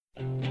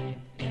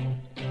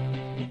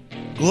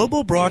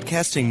Global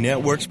Broadcasting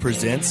Networks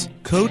presents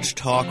Coach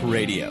Talk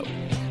Radio.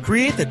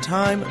 Create the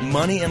time,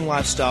 money, and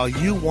lifestyle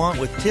you want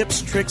with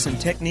tips, tricks, and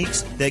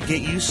techniques that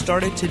get you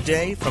started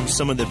today from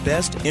some of the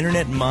best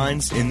internet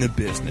minds in the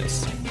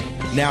business.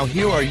 Now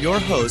here are your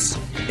hosts,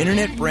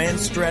 Internet Brand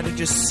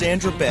Strategist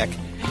Sandra Beck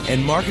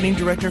and Marketing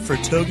Director for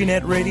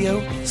TogiNet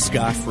Radio,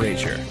 Scott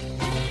Frazier.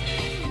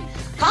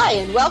 Hi,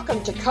 and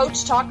welcome to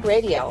Coach Talk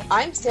Radio.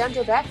 I'm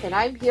Sandra Beck, and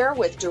I'm here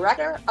with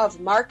Director of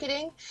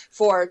Marketing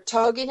for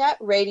TogiNet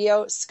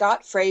Radio,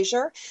 Scott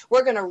Frazier.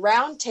 We're going to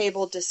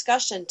roundtable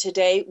discussion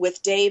today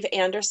with Dave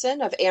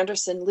Anderson of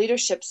Anderson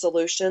Leadership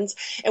Solutions,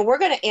 and we're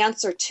going to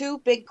answer two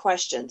big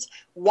questions: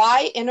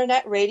 why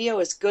internet radio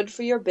is good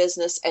for your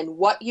business and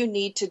what you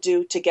need to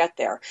do to get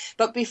there.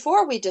 But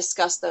before we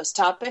discuss those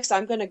topics,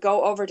 I'm going to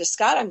go over to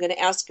Scott. I'm going to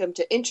ask him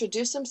to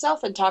introduce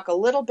himself and talk a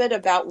little bit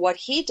about what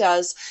he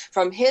does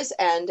from his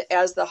end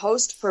as the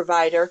host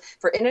provider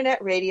for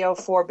internet radio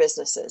for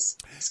businesses.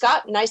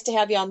 Scott, nice to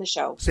have you on the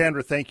show.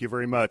 Sandra, thank you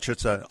very much.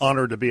 It's an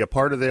honor to be a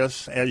part of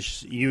this.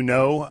 As you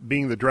know,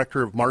 being the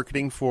Director of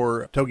Marketing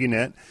for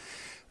TogiNet,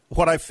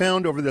 what I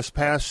found over this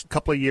past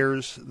couple of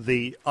years,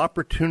 the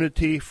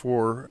opportunity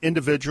for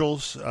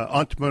individuals,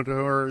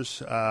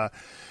 entrepreneurs,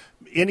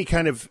 any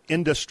kind of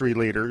industry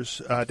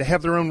leaders to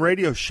have their own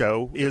radio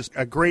show is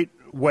a great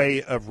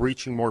way of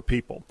reaching more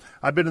people.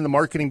 I've been in the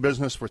marketing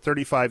business for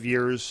 35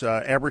 years,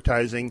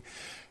 advertising,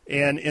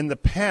 and in the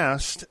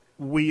past,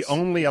 we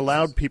only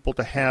allowed people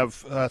to have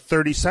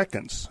 30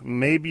 seconds,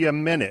 maybe a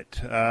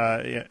minute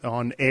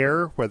on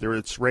air, whether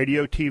it's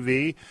radio,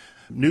 TV,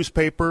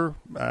 newspaper,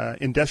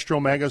 industrial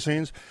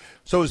magazines.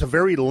 So it was a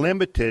very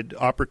limited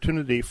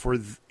opportunity for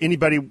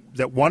anybody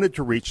that wanted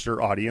to reach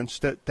their audience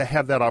to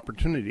have that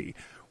opportunity.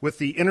 With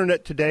the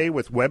internet today,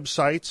 with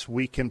websites,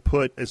 we can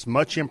put as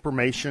much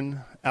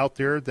information out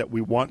there that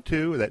we want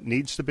to, that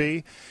needs to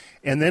be,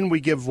 and then we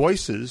give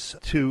voices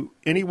to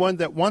anyone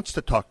that wants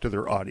to talk to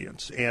their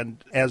audience.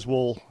 And as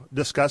we'll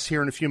discuss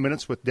here in a few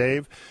minutes with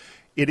Dave,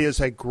 it is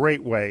a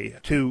great way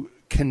to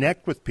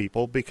connect with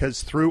people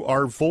because through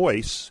our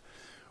voice,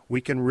 we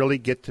can really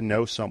get to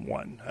know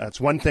someone. It's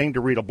one thing to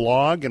read a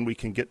blog, and we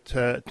can get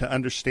to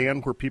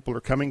understand where people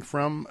are coming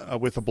from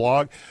with a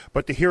blog,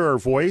 but to hear our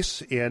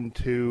voice and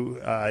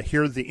to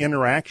hear the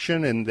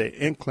interaction and the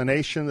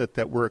inclination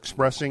that we're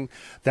expressing,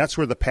 that's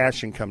where the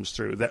passion comes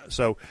through.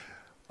 So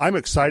I'm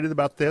excited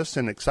about this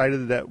and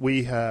excited that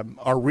we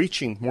are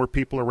reaching more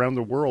people around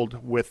the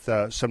world with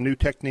some new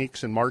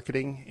techniques in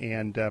marketing,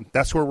 and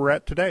that's where we're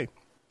at today.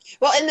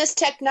 Well, in this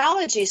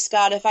technology,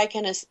 Scott, if I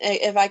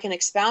can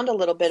expound a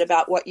little bit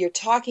about what you're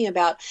talking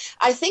about,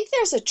 I think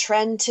there's a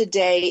trend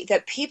today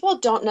that people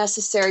don't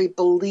necessarily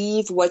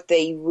believe what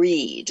they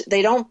read.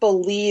 They don't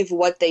believe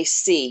what they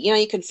see. You know,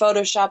 you can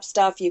Photoshop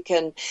stuff. You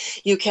can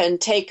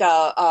take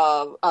a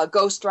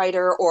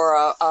ghostwriter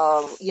or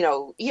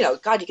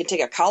God, you can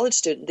take a college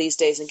student these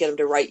days and get them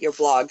to write your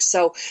blog.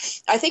 So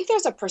I think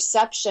there's a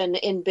perception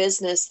in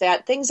business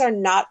that things are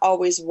not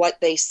always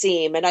what they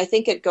seem, and I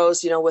think it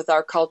goes, with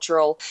our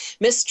cultural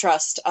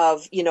mistrust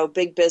of,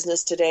 big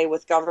business today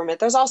with government.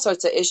 There's all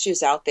sorts of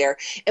issues out there.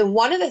 And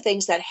one of the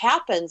things that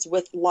happens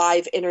with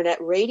live internet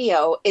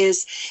radio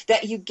is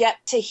that you get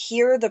to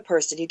hear the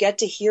person. You get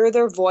to hear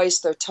their voice,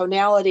 their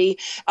tonality.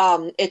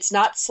 It's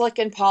not slick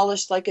and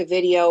polished like a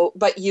video,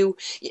 but you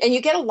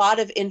get a lot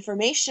of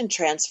information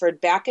transferred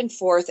back and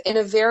forth in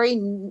a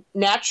very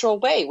natural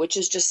way, which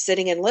is just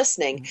sitting and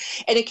listening.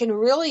 And it can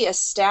really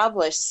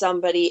establish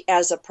somebody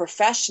as a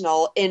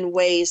professional in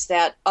ways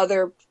that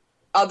other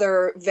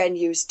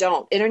venues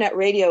don't. Internet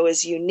radio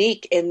is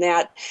unique in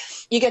that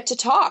you get to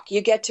talk. You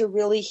get to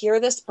really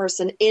hear this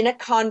person in a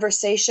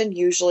conversation,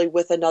 usually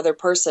with another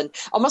person,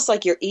 almost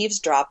like you're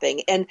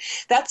eavesdropping. And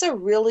that's a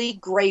really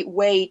great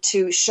way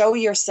to show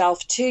yourself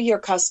to your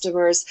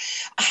customers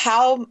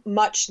how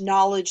much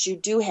knowledge you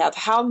do have,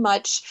 how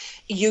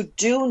much you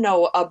do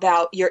know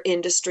about your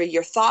industry,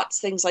 your thoughts,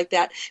 things like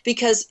that,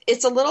 because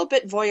it's a little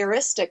bit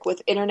voyeuristic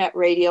with internet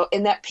radio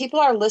in that people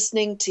are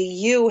listening to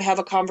you have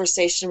a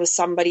conversation with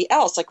somebody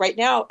else. Like right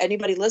now,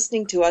 anybody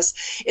listening to us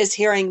is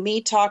hearing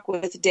me talk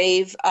with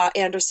Dave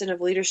Anderson of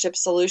Leadership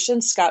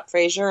Solutions, Scott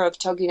Frazier of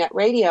TogiNet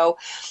Radio,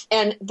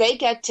 and they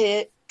get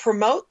to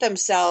promote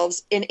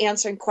themselves in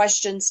answering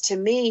questions to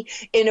me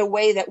in a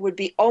way that would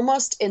be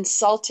almost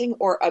insulting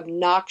or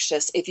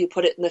obnoxious if you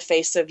put it in the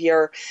face of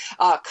your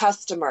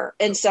customer.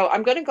 And so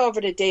I'm going to go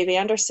over to Dave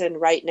Anderson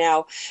right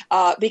now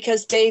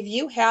because, Dave,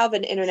 you have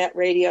an internet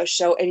radio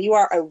show and you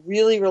are a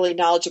really, really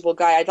knowledgeable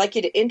guy. I'd like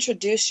you to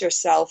introduce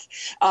yourself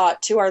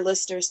to our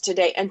listeners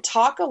today and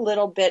talk a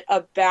little bit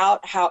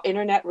about how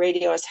internet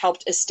radio has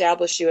helped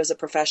establish you as a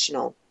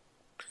professional.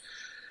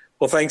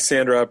 Well, thanks,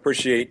 Sandra. I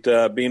appreciate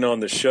being on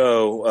the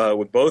show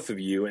with both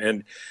of you.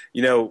 And,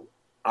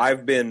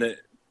 I've been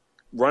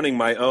running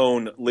my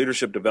own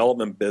leadership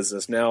development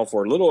business now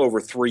for a little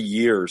over 3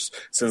 years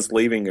since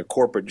leaving a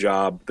corporate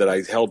job that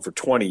I held for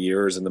 20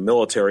 years in the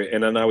military.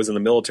 And then I was in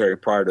the military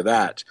prior to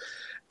that.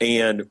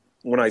 And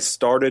when I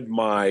started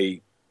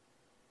my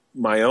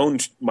my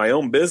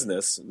own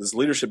business, this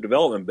leadership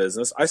development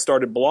business, I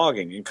started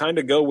blogging, and kind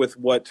of go with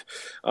what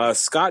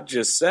Scott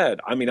just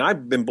said. I mean,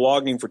 I've been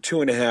blogging for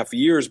 2.5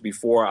 years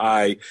before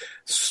I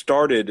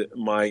started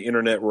my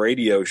internet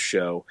radio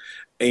show,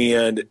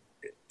 and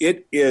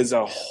it is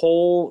a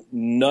whole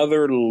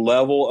nother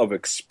level of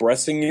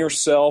expressing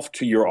yourself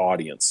to your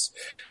audience.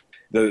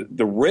 The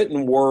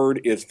written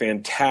word is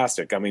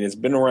fantastic. I mean, it's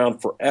been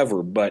around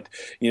forever, but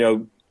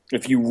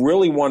if you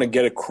really want to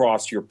get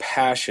across your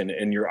passion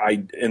and your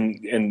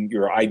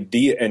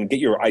idea and get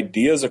your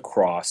ideas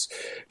across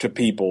to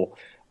people,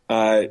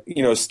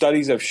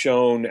 studies have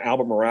shown.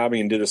 Albert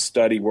Moravian did a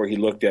study where he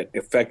looked at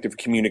effective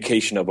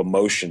communication of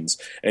emotions,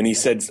 and he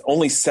said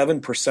only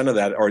 7% of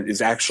that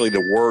is actually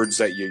the words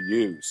that you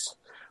use.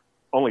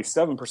 Only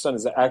 7%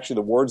 is actually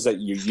the words that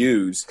you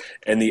use,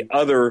 and the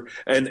other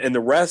and the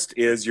rest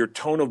is your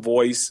tone of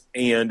voice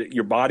and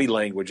your body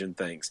language and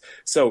things.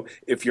 So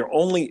if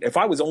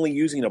I was only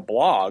using a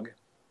blog,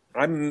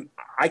 I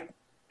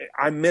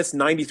miss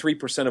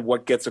 93% of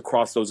what gets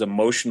across those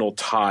emotional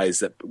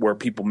ties where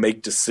people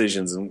make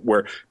decisions and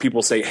where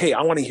people say, "Hey,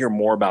 I want to hear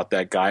more about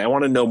that guy. I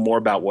want to know more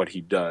about what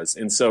he does."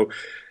 And so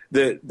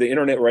the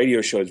internet radio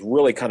show has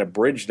really kind of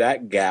bridged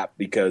that gap,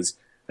 because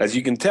as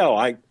you can tell,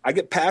 I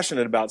get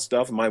passionate about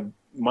stuff, and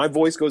my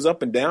voice goes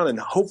up and down, and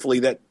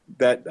hopefully that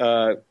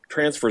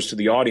transfers to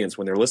the audience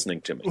when they're listening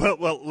to me.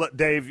 Well,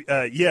 Dave,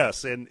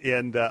 yes,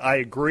 and I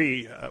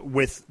agree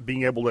with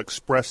being able to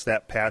express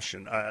that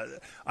passion.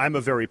 I'm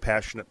a very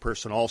passionate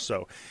person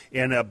also,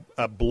 and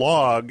a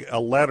blog, a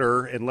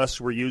letter,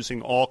 unless we're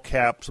using all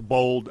caps,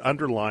 bold,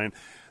 underline,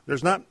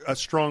 there's not a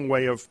strong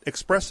way of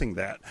expressing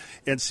that.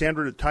 And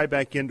Sandra, to tie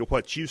back into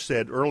what you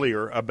said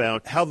earlier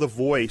about how the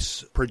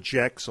voice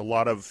projects a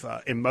lot of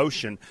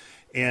emotion,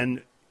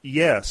 and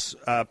yes,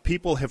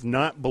 people have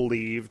not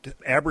believed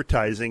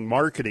advertising,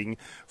 marketing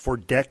for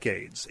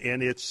decades,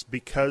 and it's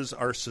because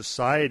our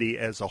society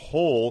as a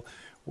whole,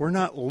 we're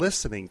not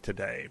listening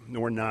today.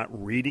 We're not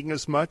reading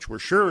as much. We're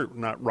sure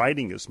not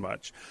writing as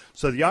much.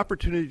 So the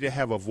opportunity to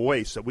have a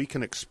voice that we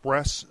can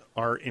express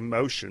our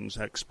emotions,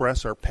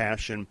 express our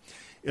passion,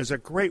 is a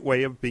great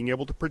way of being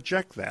able to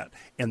project that.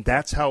 And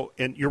that's how,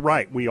 and you're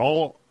right, we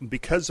all,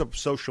 because of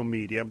social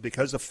media,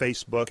 because of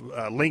Facebook,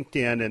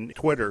 LinkedIn, and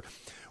Twitter,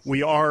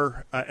 we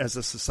are, as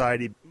a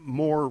society,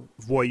 more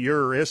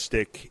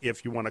voyeuristic,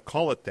 if you want to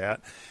call it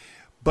that,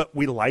 but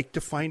we like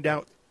to find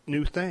out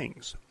new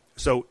things.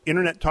 So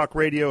Internet Talk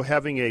Radio,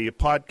 having a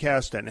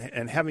podcast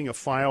and having a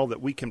file that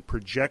we can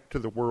project to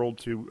the world,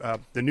 to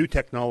the new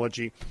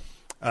technology,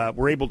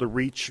 we're able to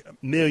reach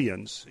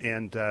millions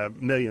and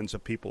millions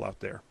of people out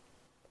there.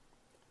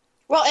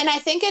 Well, and I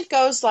think it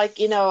goes like,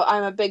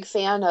 I'm a big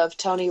fan of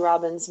Tony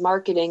Robbins'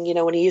 marketing,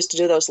 when he used to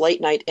do those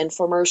late night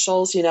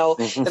infomercials,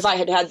 if I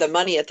had had the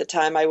money at the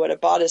time, I would have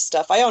bought his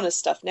stuff. I own his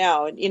stuff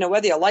now. And,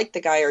 whether you like the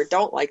guy or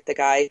don't like the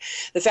guy,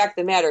 the fact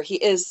of the matter,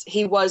 he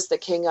was the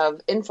king of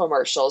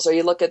infomercials. Or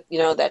you look at,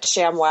 that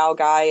ShamWow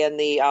guy and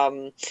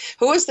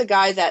who was the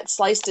guy that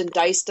sliced and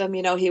diced him?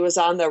 He was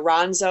on the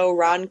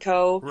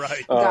Ronco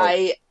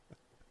guy.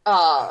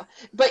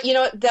 But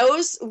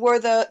those were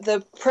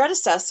the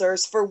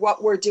predecessors for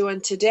what we're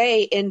doing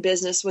today in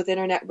business with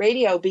internet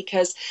radio,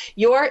 because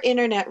your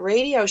internet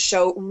radio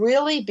show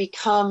really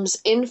becomes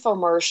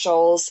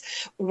infomercials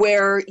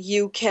where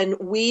you can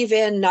weave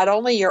in not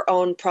only your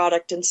own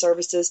product and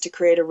services to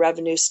create a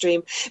revenue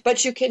stream,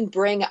 but you can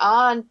bring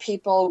on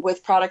people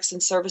with products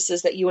and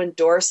services that you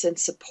endorse and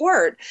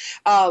support,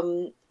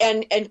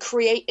 and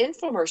create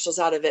infomercials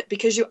out of it,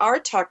 because you are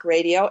talk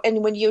radio.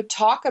 And when you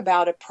talk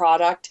about a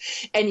product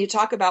and you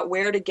talk about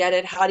where to get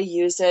it, how to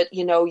use it,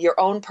 your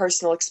own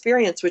personal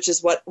experience, which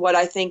is what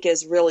I think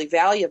is really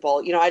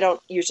valuable. I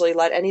don't usually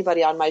let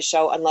anybody on my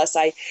show unless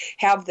I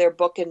have their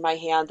book in my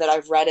hand, that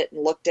I've read it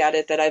and looked at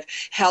it, that I've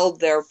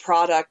held their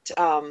product,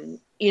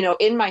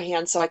 in my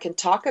hand so I can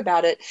talk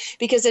about it,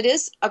 because it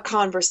is a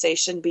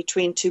conversation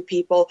between two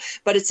people,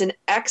 but it's an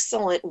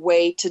excellent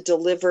way to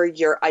deliver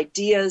your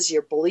ideas,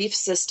 your belief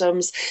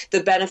systems,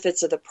 the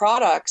benefits of the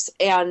products.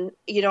 And,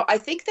 I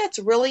think that's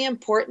really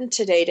important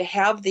today, to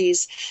have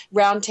these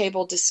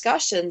roundtable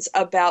discussions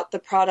about the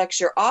products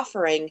you're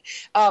offering.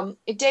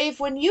 Dave,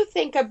 when you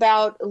think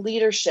about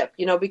leadership,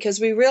 because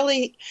we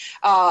really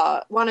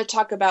want to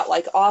talk about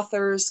like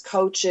authors,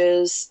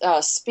 coaches,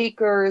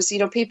 speakers,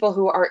 people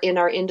who are in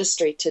our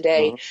industry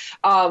today.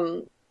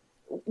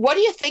 What do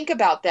you think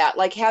about that?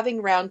 Like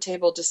having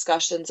roundtable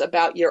discussions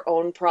about your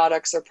own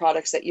products or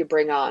products that you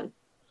bring on?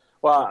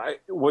 Well,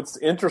 what's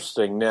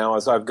interesting now,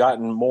 as I've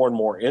gotten more and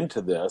more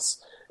into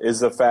this, is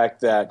the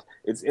fact that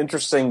it's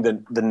interesting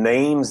that the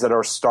names that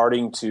I'm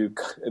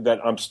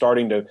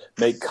starting to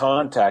make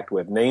contact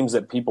with, names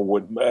that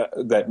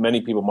that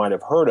many people might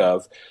have heard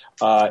of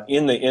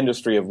in the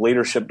industry of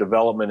leadership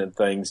development and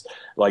things,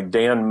 like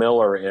Dan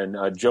Miller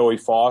and Joey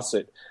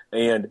Fawcett.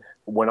 And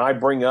when I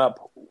bring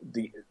up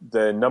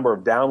the number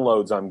of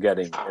downloads I'm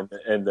getting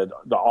and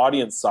the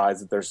audience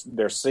size that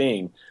they're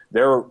seeing,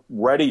 they're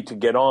ready to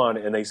get on,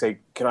 and they say,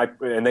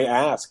 and they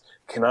ask,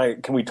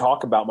 can we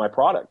talk about my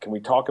product? Can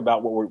we talk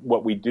about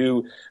what we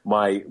do,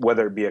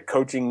 whether it be a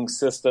coaching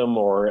system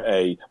or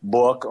a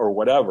book or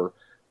whatever?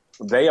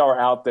 They are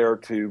out there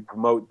to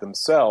promote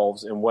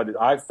themselves, and what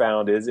I've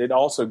found is it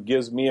also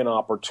gives me an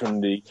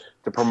opportunity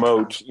to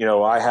promote.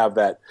 I have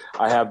the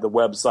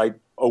website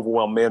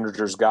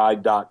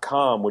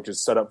overwhelmmanagersguide.com, which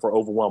is set up for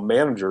overwhelmed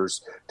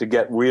managers to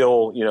get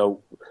real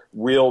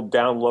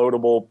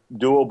downloadable,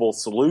 doable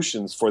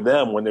solutions for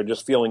them when they're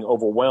just feeling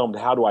overwhelmed.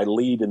 How do I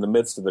lead in the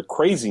midst of the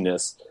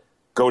craziness?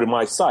 Go to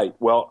my site.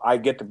 Well, I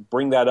get to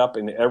bring that up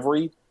in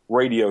every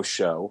radio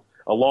show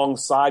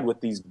alongside with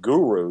these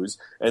gurus,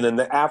 and then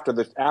after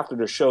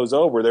the show's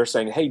over, they're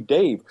saying, "Hey,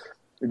 Dave,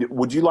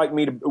 would you like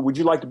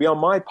to be on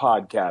my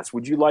podcast? Do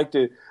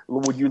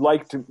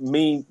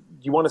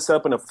you want to set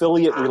up an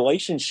affiliate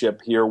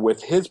relationship here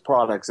with his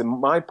products and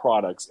my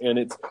products?" And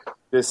it's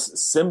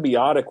this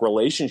symbiotic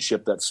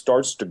relationship that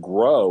starts to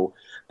grow.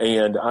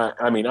 And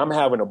I'm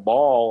having a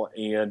ball,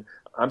 and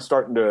I'm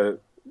starting to,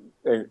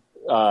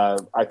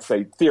 I'd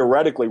say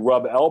theoretically,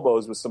 rub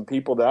elbows with some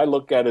people that I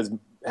look at as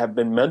have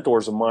been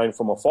mentors of mine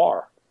from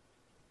afar.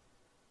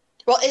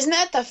 Well, isn't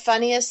that the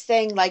funniest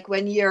thing? Like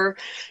when your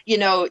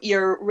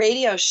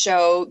radio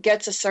show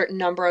gets a certain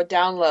number of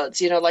downloads,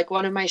 like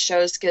one of my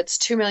shows gets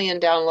 2 million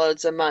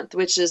downloads a month,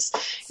 which is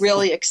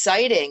really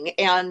exciting.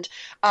 And,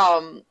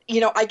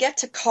 I get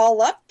to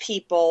call up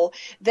people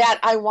that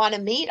I want to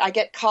meet. I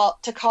get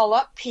to call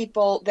up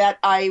people that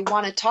I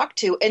want to talk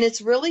to. And it's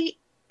really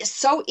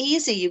so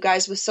easy, you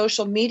guys, with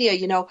social media.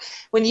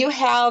 When you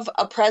have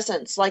a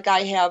presence like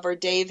I have or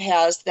Dave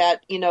has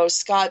that,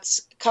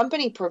 Scott's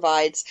company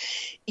provides,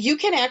 you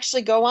can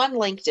actually go on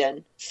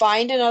LinkedIn,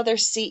 find another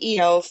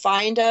CEO,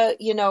 find a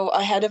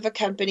head of a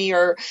company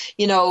or,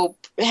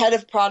 head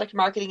of product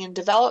marketing and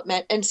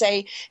development and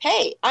say,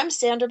 "Hey, I'm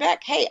Sandra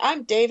Beck. Hey,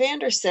 I'm Dave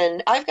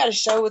Anderson. I've got a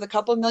show with a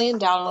couple million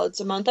downloads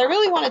a month. I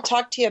really want to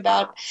talk to you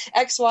about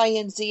X, Y,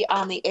 and Z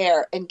on the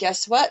air." And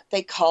guess what?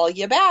 They call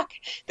you back.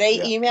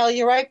 They email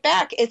you right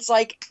back. It's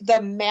like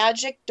the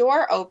magic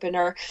door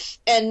opener.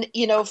 And,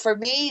 for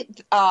me,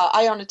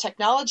 I own a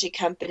technology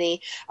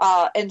company,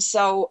 and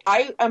so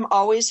I am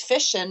always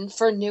fishing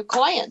for new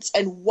clients.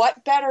 And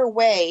what better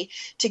way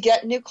to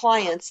get new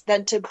clients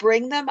than to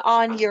bring them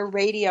on your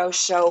radio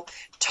show,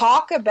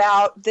 talk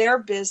about their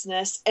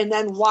business, and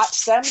then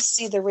watch them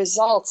see the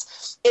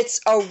results. It's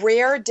a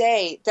rare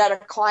day that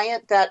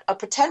a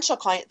potential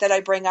client that I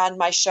bring on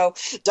my show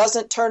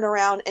doesn't turn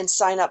around and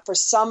sign up for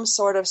some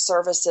sort of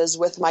services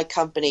with my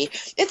company.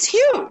 It's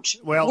huge.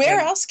 Well, where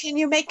else can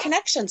you make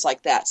connections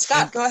like that?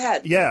 Scott, go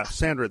ahead. Yeah,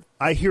 Sandra,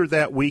 I hear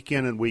that week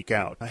in and week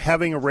out.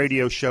 Having a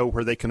radio show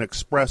where they can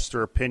express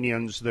their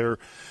opinions, their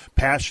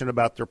passion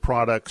about their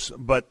products,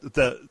 but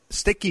the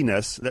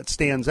stickiness that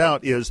stands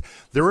out is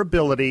their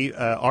ability,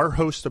 our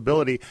host's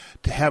ability,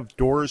 to have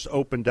doors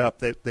opened up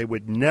that they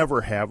would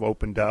never have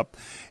opened up.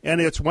 And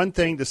it's one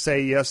thing to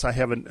say, yes, I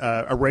have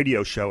a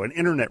radio show, an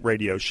internet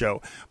radio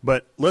show,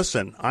 but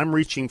listen, I'm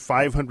reaching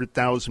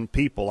 500,000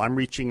 people. I'm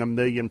reaching 1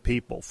 million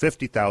people,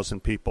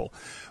 50,000 people.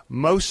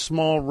 Most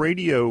small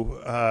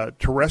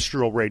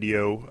terrestrial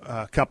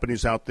radio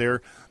companies out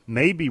there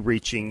may be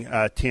reaching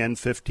 10,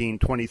 15,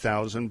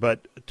 20,000,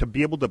 but to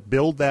be able to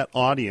build that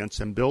audience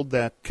and build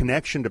that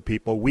connection to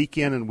people week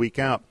in and week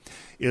out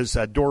is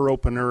a door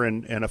opener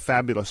and a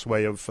fabulous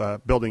way of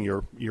building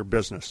your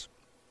business.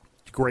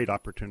 Great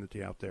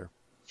opportunity out there.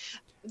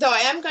 Though I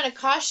am going to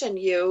caution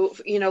you,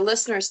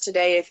 listeners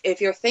today, if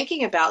you're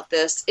thinking about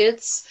this,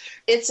 it's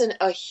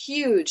a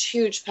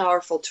huge,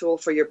 powerful tool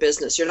for your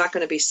business. You're not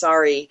going to be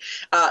sorry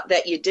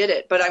that you did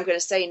it. But I'm going to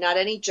say not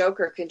any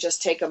joker can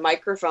just take a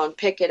microphone,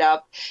 pick it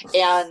up,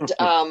 and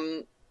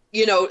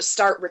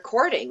start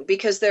recording,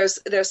 because there's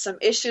some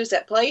issues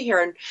at play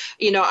here. And,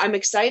 I'm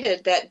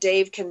excited that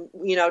Dave can,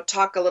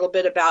 talk a little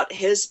bit about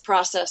his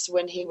process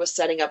when he was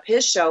setting up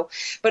his show.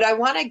 But I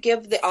want to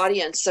give the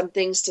audience some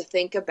things to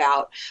think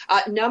about.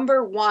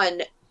 Number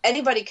one,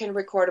 anybody can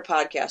record a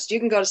podcast. You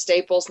can go to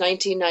Staples,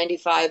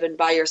 $19.95, and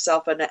buy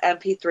yourself an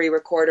MP3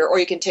 recorder, or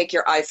you can take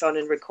your iPhone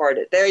and record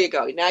it. There you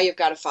go. Now you've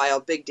got a file.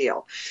 Big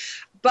deal.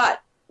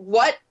 But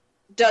what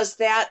does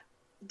that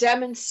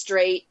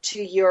demonstrate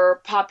to your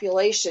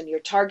population, your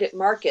target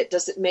market?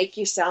 Does it make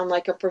you sound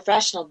like a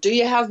professional? Do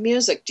you have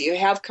music? Do you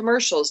have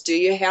commercials? Do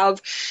you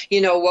have,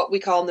 what we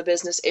call in the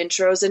business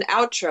intros and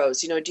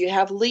outros? Do you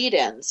have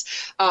lead-ins?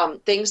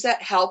 Things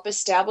that help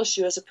establish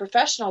you as a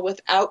professional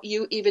without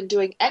you even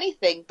doing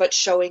anything but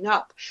showing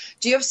up.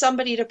 Do you have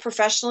somebody to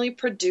professionally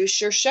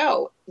produce your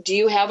show? Do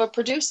you have a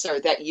producer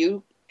that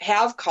you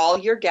have call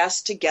your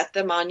guests to get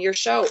them on your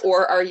show?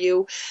 Or are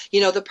you,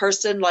 the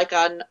person like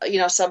on,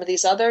 some of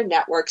these other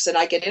networks, and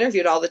I get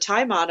interviewed all the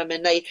time on them,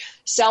 and they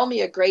sell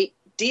me a great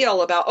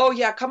deal about, oh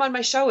yeah, come on my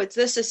show. It's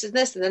this, this, and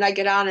this. And then I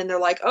get on and they're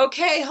like,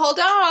 okay, hold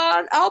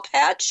on. I'll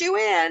patch you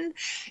in.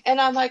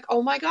 And I'm like,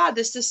 oh my God,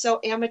 this is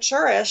so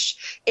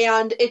amateurish.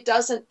 And it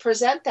doesn't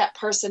present that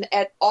person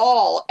at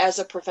all as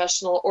a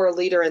professional or a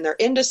leader in their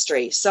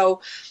industry. So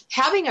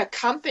having a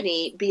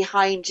company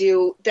behind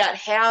you that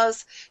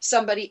has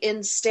somebody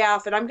in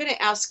staff, and I'm going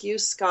to ask you,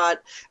 Scott,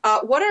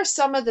 what are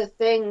some of the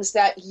things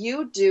that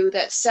you do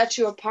that set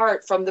you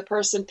apart from the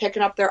person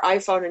picking up their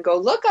iPhone and go,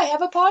 look, I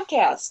have a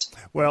podcast?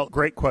 Well,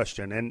 great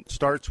question. And it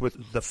starts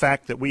with the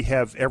fact that we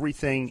have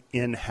everything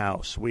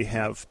in-house. We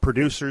have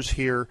producers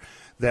here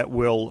that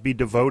will be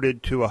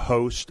devoted to a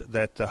host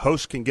that the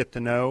host can get to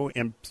know,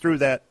 and through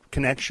that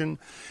connection,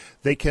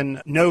 they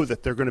can know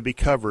that they're going to be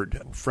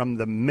covered from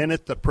the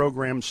minute the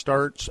program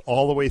starts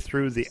all the way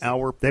through the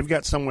hour. They've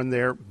got someone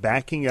there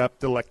backing up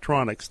the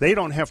electronics. They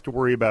don't have to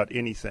worry about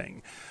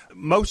anything.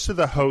 Most of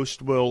the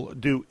hosts will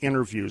do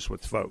interviews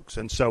with folks,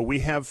 and so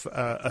we have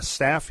a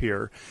staff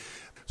here.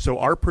 So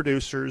our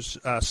producers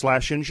 /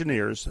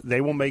 engineers,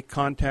 they will make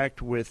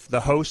contact with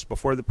the host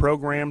before the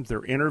program,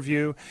 their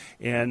interview,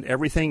 and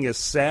everything is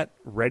set,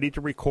 ready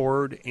to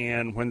record.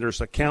 And when there's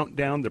a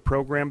countdown, the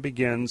program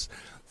begins.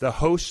 The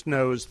host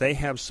knows they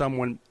have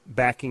someone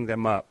backing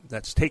them up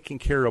that's taking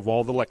care of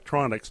all the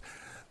electronics.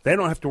 They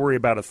don't have to worry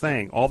about a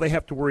thing. All they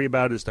have to worry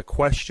about is the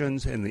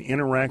questions and the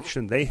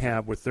interaction they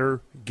have with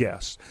their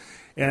guests.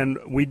 And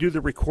we do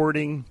the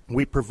recording.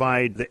 We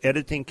provide the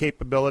editing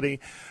capability.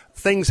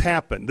 Things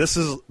happen. This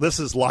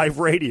is live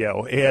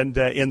radio. And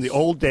in the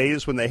old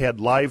days when they had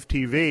live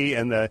TV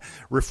and the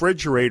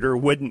refrigerator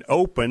wouldn't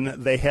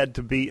open, they had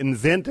to be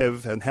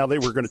inventive in how they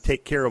were going to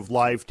take care of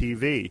live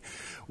TV.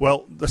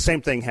 Well, the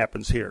same thing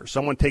happens here.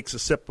 Someone takes a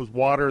sip of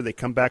water, they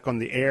come back on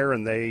the air,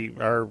 and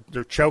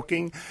they're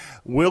choking.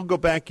 We'll go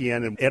back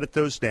in and edit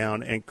those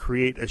down and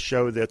create a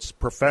show that's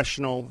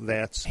professional,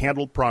 that's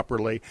handled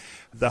properly.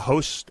 The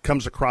host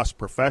comes across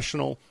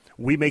professional.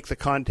 We make the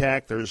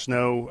contact. There's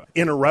no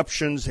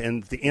interruptions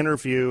in the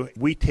interview.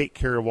 We take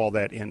care of all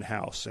that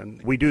in-house.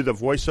 And we do the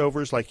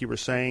voiceovers, like you were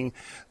saying.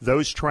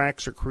 Those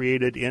tracks are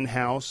created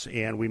in-house,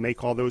 and we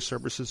make all those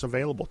services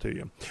available to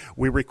you.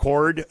 We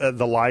record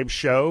the live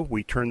show.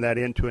 We turn that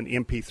into an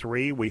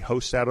MP3. We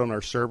host that on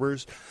our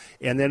servers.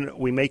 And then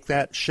we make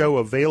that show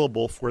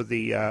available for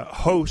the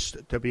host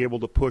to be able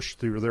to push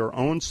through their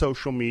own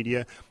social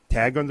media,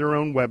 tag on their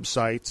own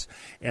websites,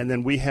 and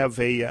then we have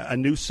a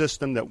new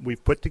system that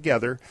we've put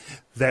together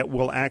that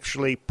will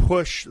actually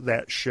push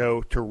that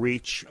show to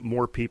reach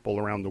more people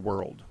around the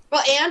world.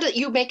 Well, and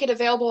you make it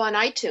available on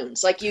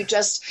iTunes. Like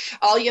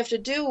all you have to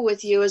do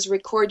with you is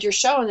record your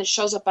show and it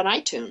shows up on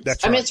iTunes.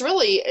 That's right. I mean,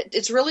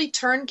 it's really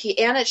turnkey,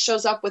 and it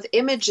shows up with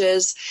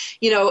images,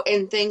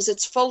 and things.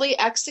 It's fully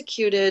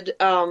executed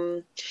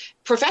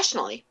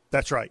professionally.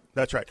 That's right.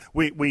 That's right.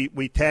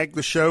 We tag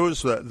the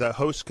shows. The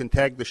host can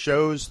tag the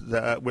shows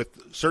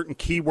with certain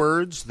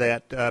keywords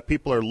that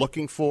people are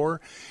looking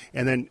for,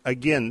 and then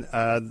again,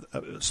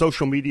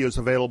 social media is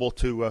available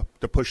to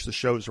push the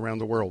shows around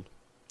the world.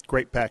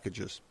 Great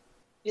packages.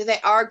 Yeah,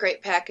 they are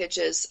great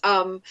packages.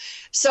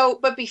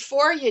 But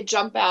before you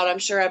jump out, I'm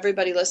sure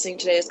everybody listening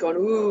today is going,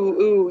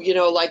 ooh,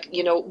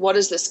 what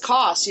does this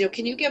cost?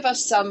 Can you give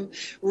us some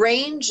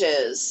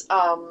ranges?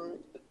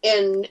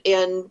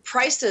 In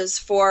prices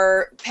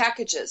for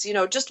packages,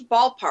 just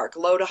ballpark,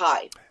 low to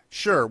high.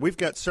 Sure, we've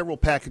got several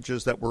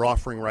packages that we're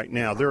offering right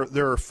now.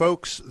 There are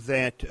folks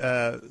that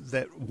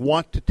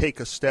want to take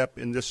a step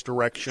in this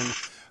direction,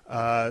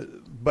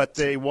 but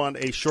they want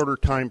a shorter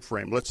time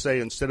frame. Let's say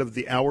instead of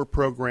the hour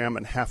program,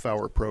 and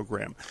half-hour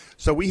program.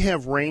 So we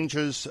have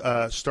ranges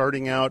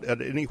starting out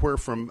at anywhere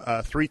from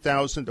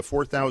 $3,000 to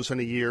 $4,000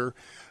 a year.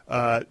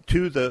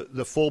 To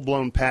the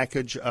full-blown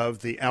package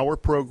of the hour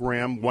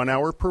program, 1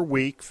 hour per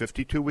week,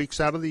 52 weeks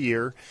out of the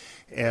year,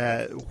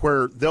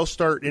 where they'll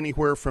start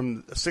anywhere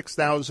from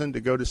 $6,000 to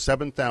go to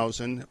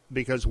 $7,000,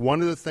 because one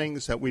of the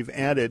things that we've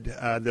added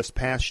this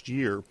past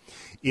year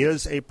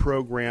is a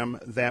program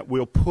that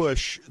will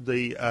push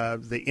the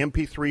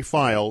MP3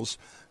 files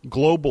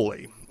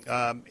globally.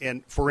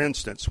 And for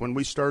instance, when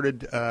we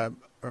started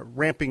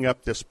ramping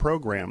up this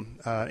program,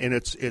 and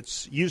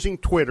it's using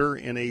Twitter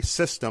in a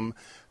system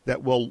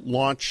that will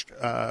launch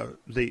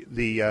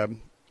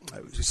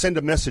send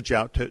a message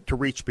out to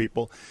reach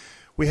people.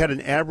 We had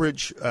an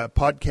average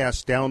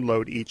podcast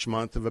download each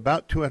month of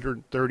about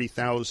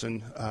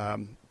 230,000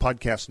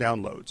 podcast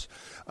downloads.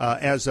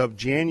 As of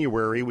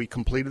January, we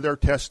completed our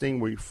testing.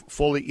 We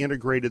fully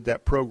integrated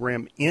that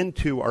program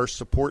into our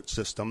support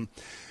system.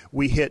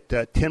 We hit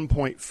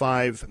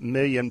 10.5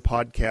 million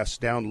podcast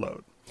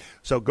download.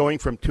 So going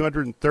from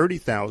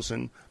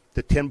 230,000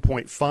 to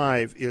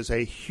 10.5 is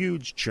a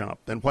huge jump.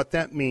 And what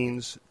that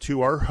means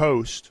to our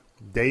host,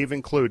 Dave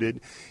included,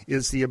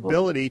 is the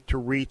ability to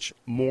reach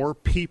more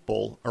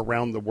people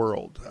around the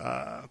world.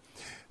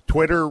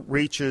 Twitter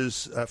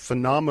reaches a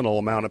phenomenal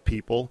amount of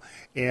people,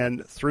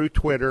 and through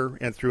Twitter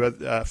and through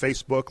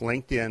Facebook,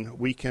 LinkedIn,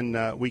 we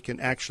can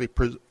actually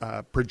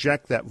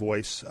project that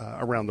voice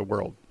around the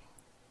world.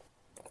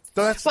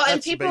 So that's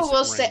and people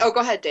will say, range. "Oh,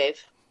 go ahead,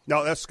 Dave."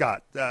 No, that's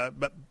Scott.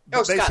 But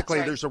basically,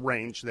 Scott, there's a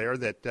range there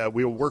that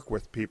we'll work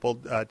with people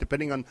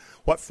depending on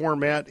what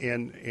format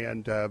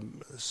and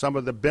some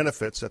of the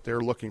benefits that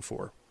they're looking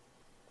for.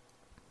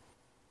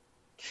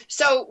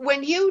 So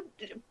when you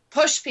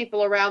push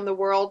people around the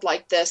world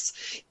like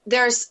this,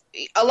 there's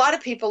a lot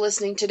of people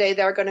listening today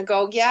that are going to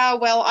go, yeah,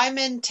 well, I'm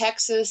in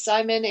Texas,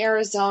 I'm in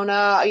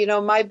Arizona,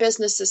 my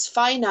business is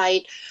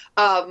finite.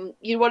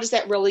 What does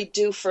that really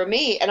do for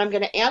me? And I'm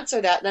going to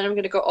answer that. And then I'm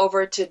going to go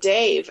over to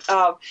Dave.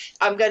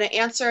 I'm going to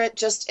answer it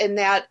just in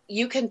that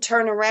you can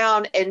turn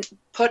around and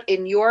put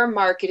in your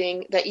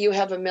marketing that you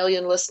have 1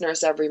 million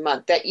listeners every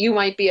month, that you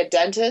might be a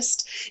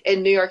dentist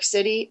in New York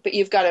City, but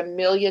you've got 1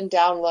 million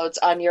downloads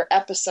on your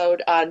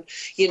episode on,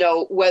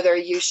 whether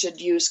you should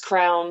use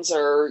crowns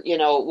or,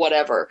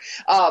 whatever.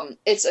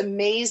 It's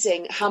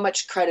amazing how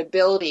much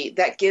credibility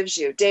that gives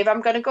you. Dave,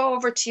 I'm going to go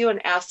over to you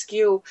and ask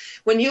you,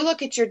 when you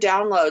look at your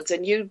downloads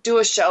and you do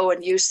a show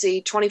and you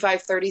see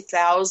 25,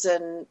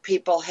 30,000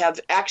 people have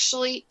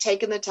actually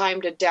taken the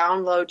time to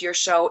download your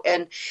show,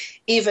 and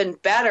even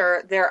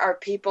better, there are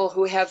people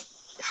who have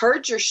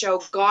heard your show,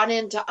 gone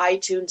into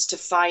iTunes to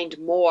find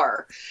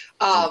more.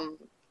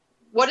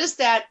 What is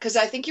that? Because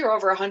I think you're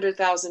over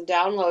 100,000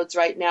 downloads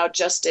right now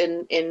just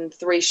in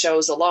 3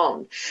 shows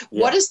alone.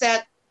 Yeah. What does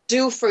that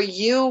do for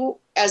you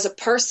as a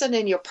person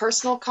and your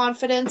personal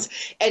confidence,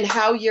 and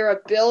how your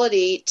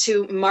ability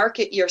to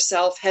market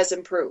yourself has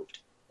improved?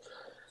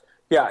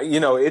 Yeah,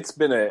 it's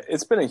been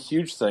a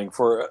huge thing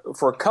for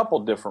a couple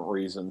different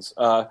reasons.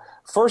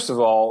 First of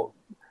all,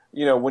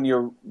 when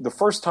you're the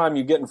first time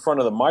you get in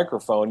front of the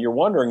microphone, you're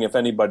wondering if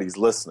anybody's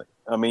listening.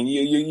 I mean,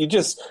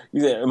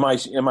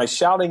 am I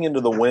shouting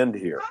into the wind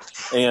here?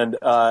 And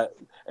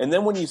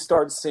then when you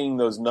start seeing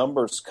those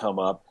numbers come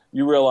up,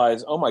 you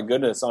realize, oh my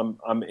goodness,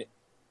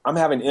 I'm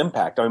having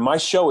impact. I mean, my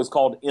show is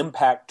called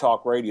Impact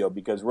Talk Radio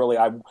because really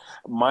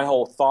my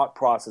whole thought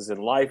process in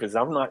life is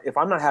if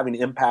I'm not having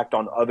impact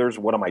on others,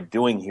 what am I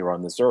doing here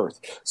on this earth?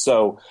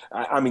 So,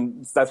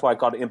 that's why I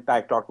call it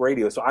Impact Talk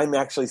Radio. So I'm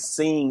actually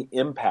seeing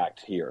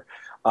impact here.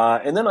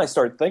 And then I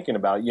started thinking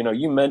about,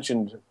 you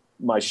mentioned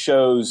my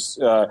shows,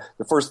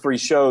 the first 3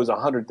 shows,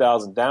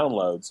 100,000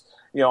 downloads.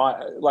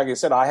 Like I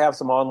said, I have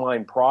some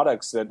online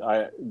products that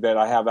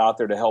I have out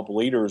there to help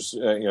leaders,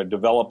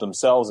 develop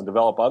themselves and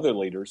develop other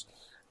leaders.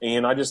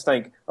 And I just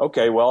think,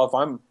 okay,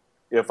 well,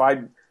 if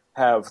I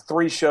have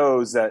 3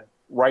 shows that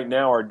right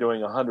now are doing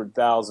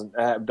 100,000,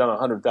 have done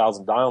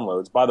 100,000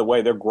 downloads. By the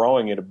way, they're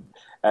growing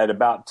at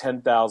about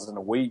 10,000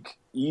 a week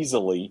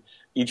easily.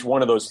 Each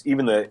one of those,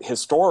 even the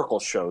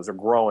historical shows, are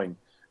growing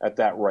at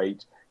that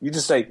rate. You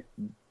just say,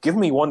 give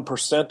me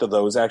 1% of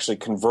those actually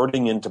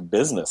converting into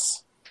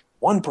business.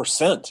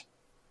 1%.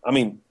 I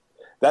mean,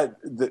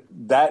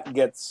 that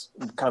gets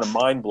kind of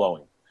mind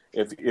blowing.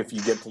 If you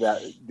get to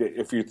that,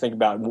 if you think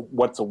about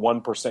what's a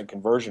 1%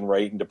 conversion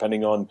rate, and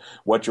depending on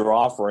what you're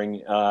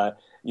offering,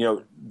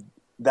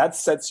 that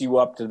sets you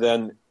up to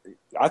then.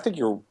 I think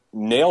you're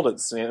nailed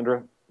it,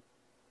 Sandra.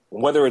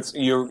 Whether it's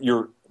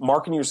you're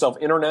marketing yourself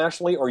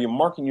internationally or you're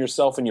marketing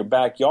yourself in your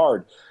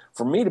backyard.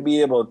 For me to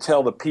be able to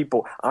tell the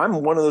people,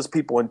 I'm one of those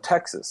people in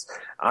Texas.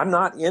 I'm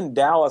not in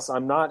Dallas.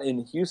 I'm not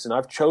in Houston.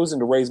 I've chosen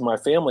to raise my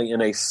family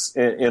in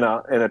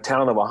a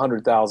town of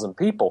 100,000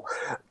 people.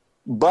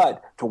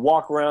 But to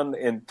walk around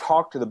and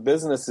talk to the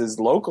businesses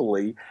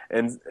locally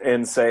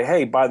and say,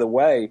 hey, by the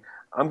way,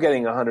 I'm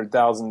getting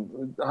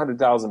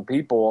 100,000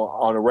 people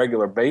on a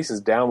regular basis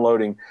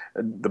downloading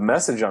the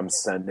message I'm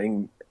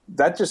sending.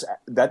 That just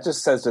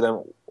says to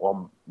them,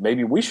 well,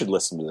 maybe we should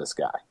listen to this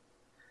guy.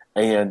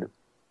 And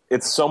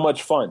it's so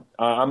much fun.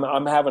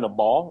 I'm having a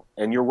ball.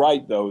 And you're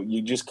right, though.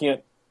 You just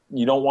can't.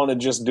 You don't want to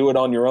just do it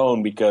on your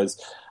own because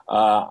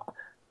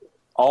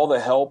all the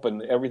help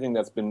and everything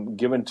that's been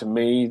given to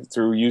me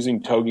through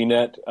using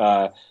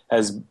TogiNet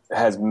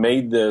has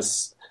made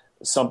this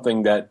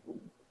something that,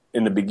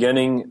 in the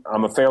beginning,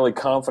 I'm a fairly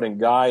confident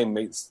guy, and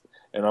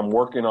I'm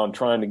working on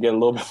trying to get a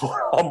little bit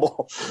more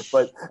humble.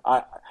 But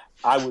at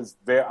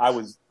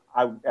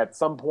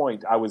some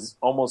point I was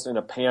almost in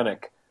a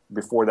panic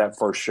before that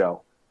first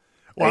show.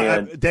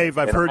 Well, Dave,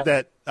 I've heard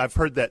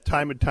that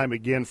time and time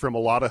again from a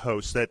lot of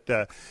hosts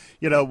that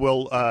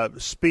will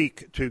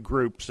speak to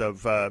groups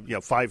of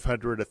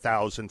 500,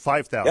 1,000,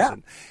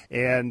 5,000,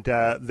 and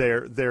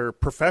they're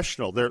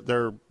professional,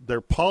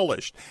 they're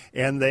polished,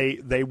 and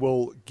they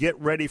will get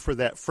ready for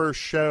that first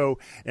show,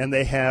 and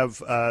they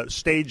have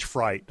stage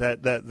fright.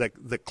 That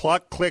the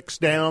clock clicks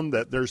down,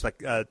 that there's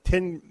like a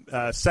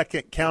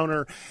 10-second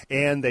counter,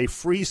 and they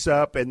freeze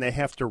up, and they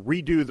have to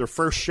redo their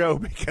first show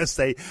because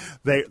they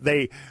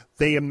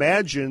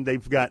imagine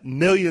they've got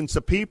millions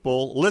of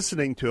people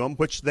listening to them,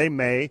 which they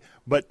may,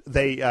 but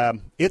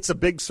it's a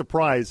big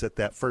surprise at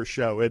that first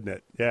show, isn't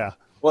it? Yeah.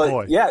 Well,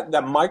 boy. Yeah,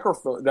 that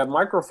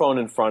microphone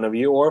in front of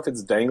you, or if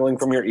it's dangling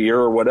from your ear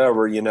or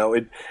whatever,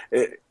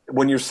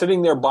 when you're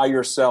sitting there by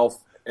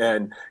yourself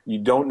and you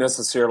don't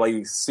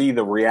necessarily see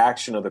the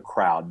reaction of the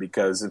crowd,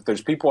 because if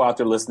there's people out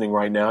there listening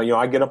right now,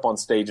 I get up on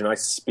stage and I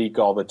speak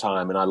all the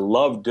time, and I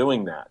love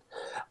doing that.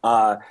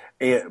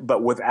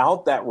 But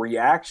without that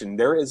reaction,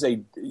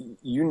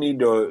 you need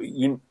to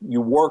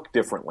you work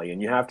differently,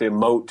 and you have to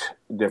emote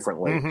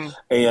differently.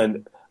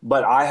 Mm-hmm.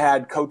 But I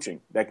had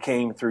coaching that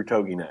came through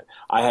TogiNet.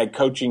 I had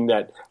coaching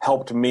that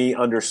helped me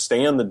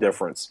understand the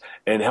difference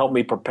and helped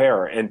me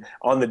prepare. And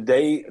on the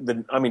day,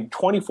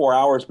 24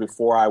 hours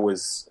before I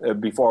was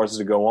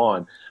to go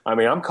on,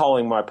 I'm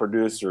calling my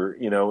producer,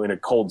 in a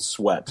cold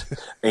sweat.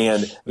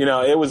 And,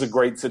 it was a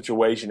great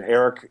situation.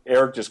 Eric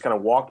just kind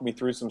of walked me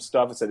through some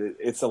stuff and said,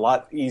 it's a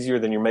lot easier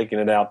than you're making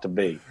it out to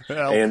be.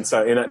 Well,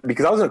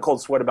 because I was in a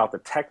cold sweat about the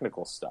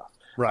technical stuff.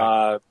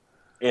 Right.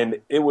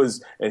 And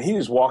he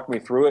just walked me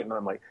through it, and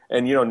I'm like,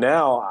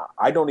 now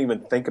I don't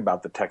even think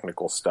about the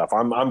technical stuff.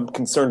 I'm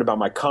concerned about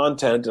my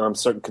content, and I'm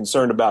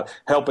concerned about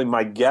helping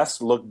my guests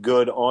look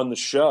good on the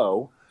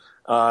show,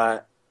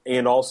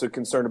 and also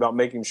concerned about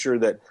making sure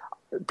that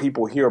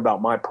people hear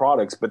about my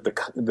products. But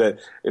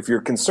if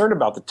you're concerned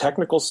about the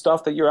technical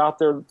stuff that you're out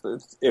there,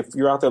 if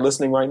you're out there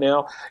listening right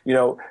now,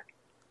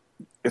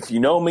 if you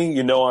know me,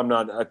 I'm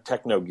not a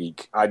techno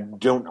geek. I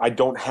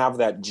don't have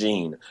that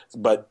gene,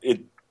 but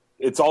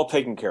it's all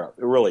taken care of.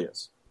 It really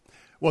is.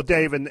 Well,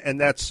 Dave, and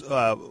that's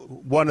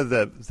one of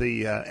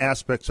the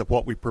aspects of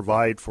what we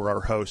provide for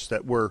our hosts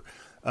that we're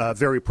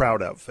very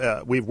proud of.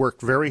 We've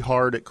worked very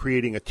hard at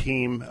creating a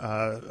team,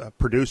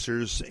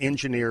 producers,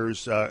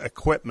 engineers,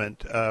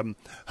 equipment,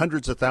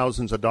 hundreds of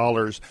thousands of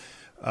dollars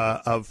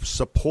of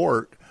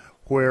support,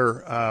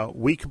 where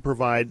we can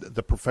provide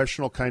the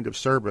professional kind of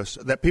service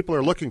that people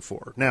are looking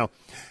for. Now,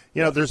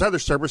 there's other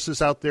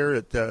services out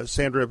there that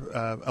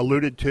Sandra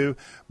alluded to,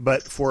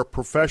 but for a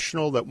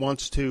professional that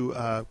wants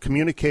to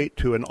communicate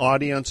to an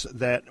audience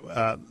that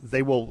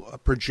they will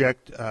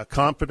project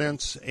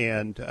confidence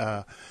and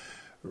a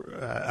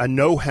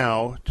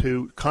know-how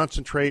to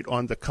concentrate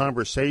on the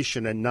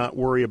conversation and not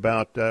worry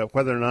about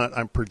whether or not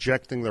I'm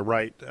projecting the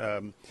right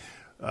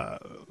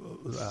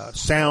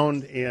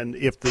sound and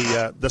if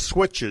the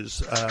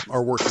switches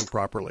are working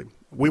properly.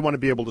 We want to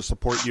be able to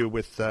support you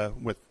with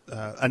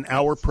an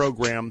hour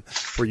program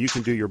where you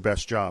can do your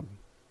best job.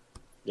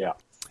 Yeah.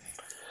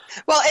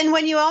 Well, and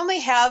when you only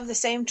have the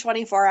same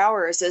 24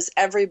 hours as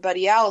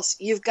everybody else,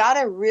 you've got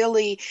to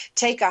really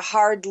take a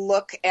hard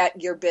look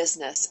at your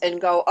business and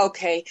go,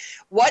 okay,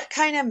 what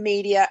kind of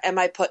media am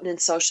I putting in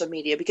social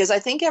media? Because I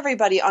think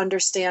everybody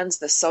understands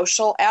the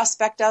social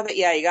aspect of it.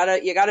 Yeah, you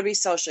gotta be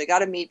social. You got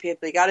to meet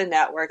people. You got to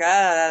network.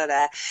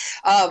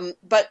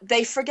 But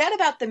they forget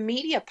about the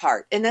media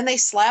part, and then they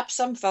slap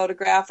some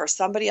photograph or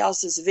somebody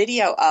else's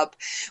video up.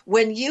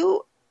 When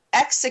you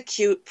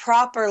execute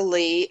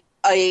properly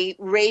a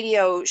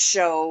radio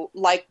show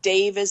like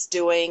Dave is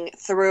doing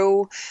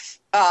through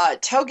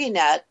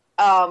TogiNet,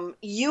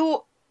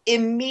 you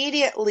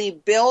immediately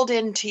build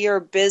into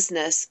your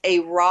business a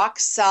rock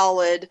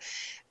solid,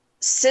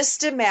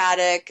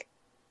 systematic,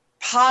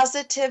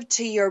 positive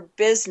to your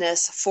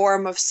business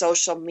form of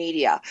social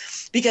media.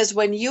 Because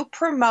when you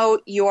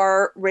promote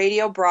your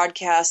radio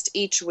broadcast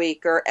each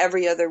week or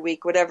every other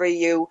week, whatever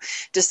you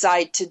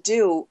decide to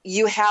do,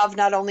 you have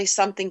not only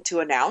something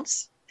to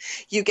announce,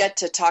 you get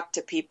to talk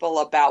to people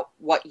about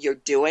what you're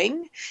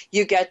doing.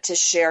 You get to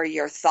share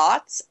your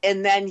thoughts,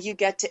 and then you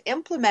get to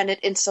implement it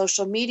in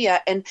social media.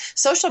 And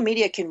social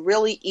media can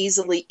really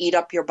easily eat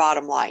up your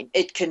bottom line.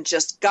 It can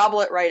just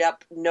gobble it right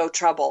up, no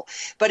trouble.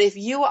 But if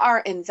you are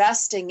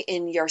investing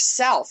in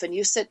yourself and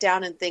you sit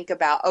down and think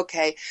about,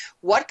 okay,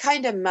 what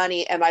kind of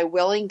money am I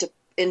willing to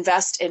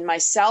invest in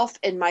myself,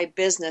 in my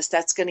business,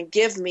 that's going to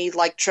give me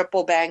like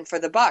triple bang for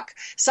the buck.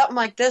 Something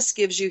like this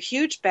gives you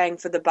huge bang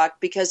for the buck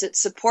because it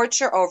supports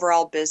your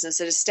overall business.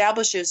 It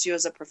establishes you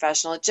as a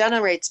professional. It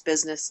generates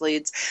business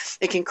leads.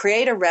 It can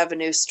create a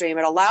revenue stream.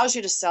 It allows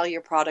you to sell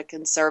your product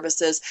and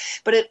services,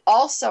 but it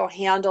also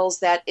handles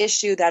that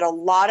issue that a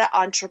lot of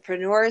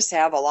entrepreneurs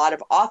have, a lot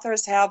of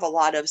authors have, a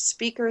lot of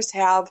speakers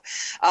have,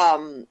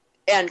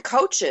 and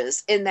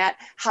coaches, in that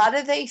how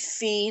do they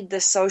feed the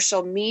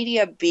social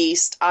media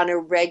beast on a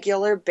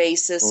regular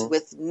basis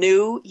with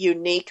new,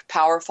 unique,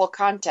 powerful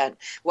content?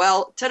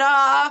 Well,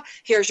 ta-da!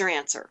 Here's your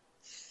answer.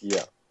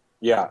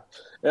 Yeah.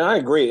 And I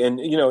agree. And,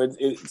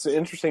 it's an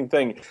interesting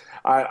thing.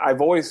 I've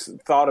always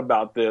thought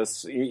about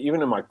this,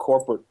 even in my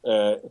corporate,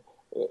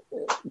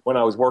 when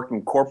I was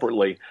working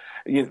corporately.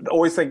 You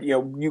always think,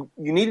 you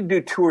need to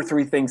do 2 or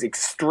 3 things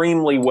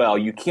extremely well.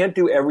 You can't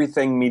do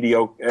everything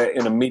mediocre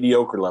in a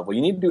mediocre level.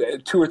 You need to do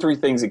 2 or 3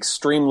 things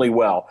extremely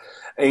well.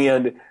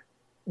 And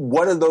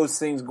what are those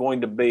things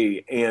going to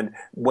be? And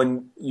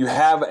when you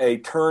have a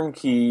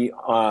turnkey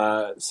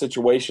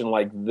situation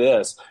like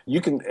this,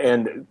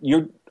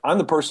 I'm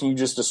the person you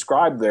just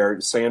described there,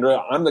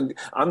 Sandra. I'm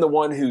the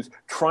one who's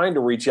trying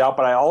to reach out,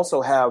 but I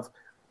also have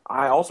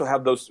I also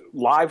have those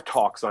live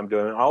talks I'm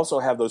doing. I also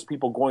have those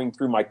people going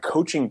through my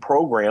coaching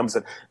programs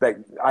that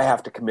I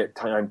have to commit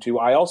time to.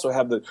 I also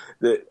have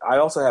I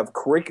also have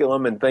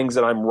curriculum and things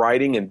that I'm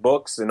writing and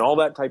books and all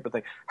that type of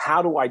thing.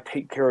 How do I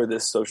take care of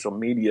this social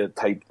media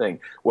type thing?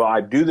 Well,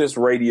 I do this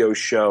radio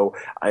show,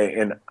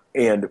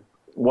 and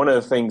one of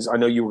the things I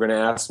know you were going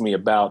to ask me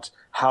about,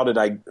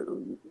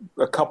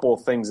 a couple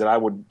of things that I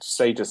would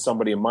say to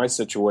somebody in my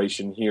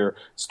situation here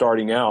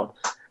starting out,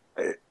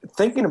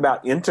 thinking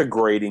about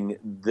integrating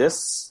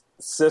this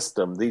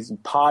system, these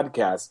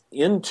podcasts,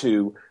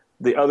 into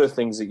the other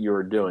things that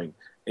you're doing.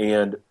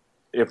 And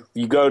if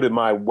you go to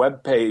my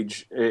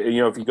webpage,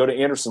 if you go to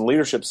Anderson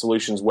Leadership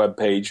Solutions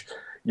webpage,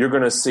 you're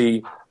going to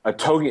see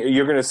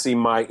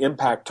my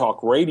Impact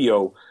Talk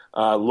Radio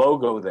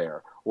logo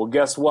there. Well,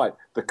 guess what?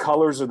 The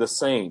colors are the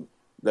same.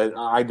 That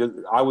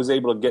I was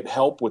able to get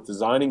help with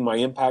designing my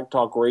Impact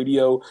Talk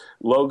Radio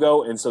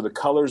logo, and so the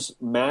colors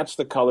match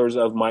the colors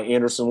of my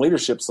Anderson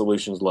Leadership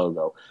Solutions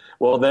logo.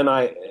 Well, then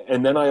I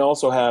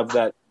also have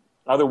that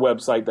other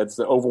website that's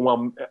the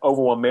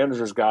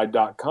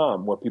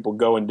overwhelmmanagersguide.com, where people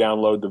go and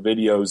download the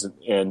videos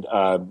and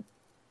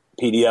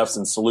PDFs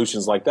and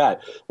solutions like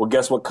that. Well,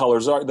 guess what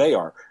colors they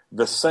are?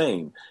 The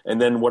same. And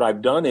then what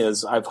I've done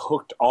is I've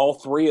hooked all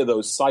three of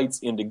those sites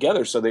in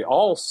together so they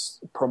all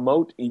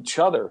promote each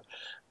other.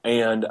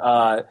 And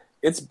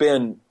it's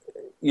been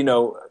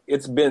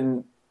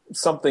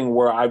something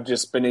where I've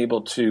just been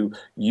able to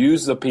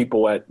use the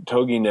people at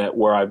TogiNet,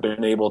 where I've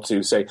been able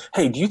to say,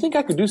 hey, do you think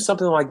I could do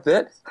something like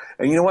that?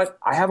 And you know what?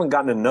 I haven't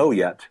gotten a no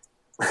yet.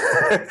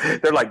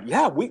 They're like,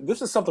 yeah,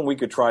 this is something we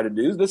could try to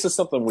do. This is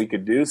something we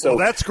could do. So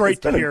well, that's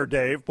great to hear,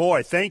 Dave.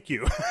 Boy, thank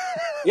you.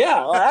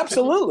 Yeah,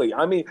 absolutely.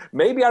 I mean,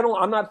 maybe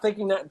I'm not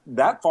thinking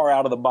that far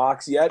out of the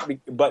box yet,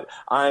 but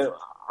I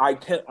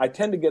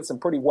tend to get some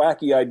pretty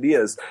wacky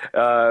ideas,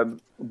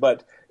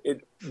 but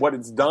what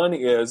it's done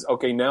is,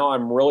 okay, now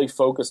I'm really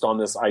focused on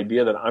this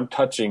idea that I'm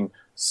touching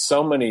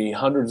so many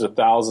hundreds of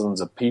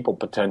thousands of people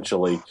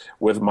potentially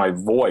with my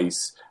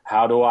voice.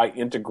 How do I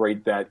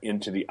integrate that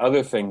into the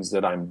other things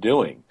that I'm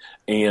doing?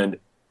 And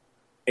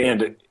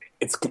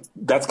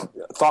that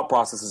thought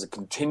process is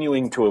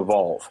continuing to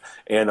evolve.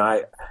 And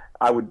I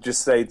would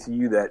just say to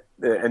you that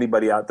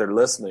anybody out there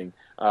listening,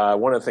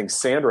 one of the things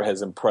Sandra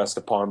has impressed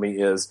upon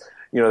me is,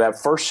 that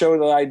first show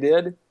that I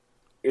did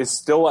is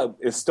still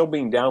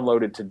being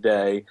downloaded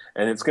today,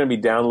 and it's going to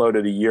be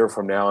downloaded a year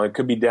from now, and it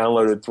could be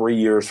downloaded 3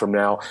 years from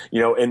now.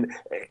 And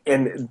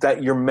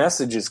that your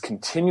message is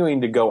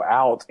continuing to go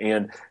out,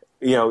 and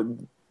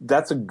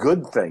that's a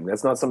good thing.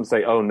 That's not something to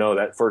say, oh no,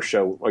 that first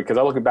show, because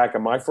I look back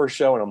at my first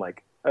show and I'm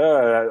like,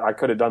 I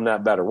could have done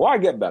that better. Well, I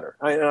get better.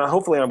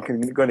 Hopefully, I'm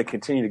going to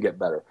continue to get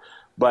better,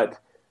 but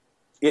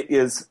it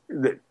is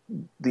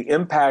the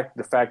impact,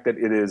 the fact that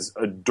it is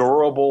a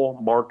durable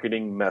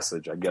marketing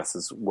message, I guess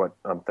is what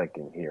I'm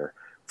thinking here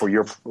for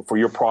your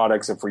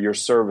products and for your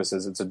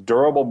services. It's a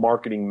durable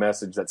marketing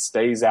message that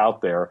stays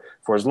out there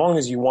for as long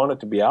as you want it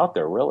to be out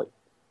there, really.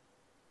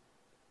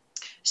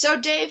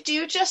 So, Dave, do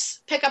you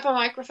just pick up a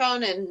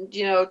microphone and,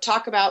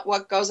 talk about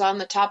what goes on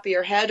the top of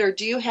your head, or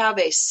do you have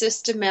a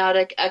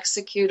systematic,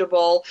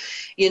 executable,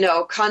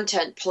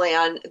 content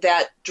plan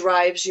that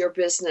drives your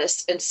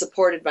business and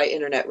supported by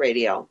internet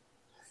radio?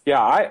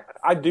 Yeah,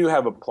 I do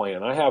have a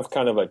plan. I have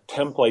kind of a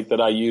template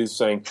that I use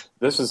saying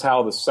this is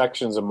how the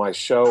sections of my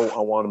show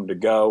I want them to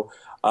go.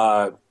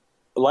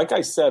 Like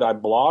I said, I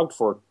blogged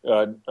for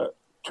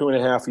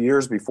 2.5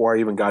 years before I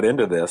even got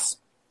into this.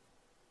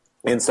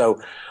 And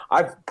so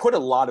I've put a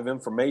lot of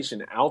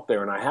information out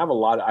there, and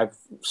I've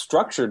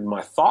structured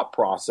my thought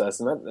process,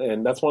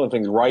 and that's one of the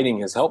things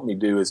writing has helped me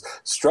do is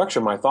structure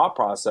my thought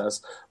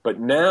process. But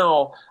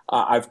now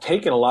I've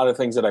taken a lot of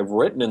things that I've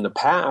written in the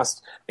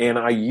past, and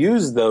I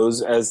use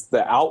those as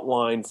the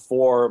outline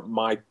for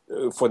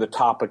the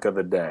topic of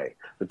the day,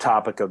 the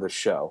topic of the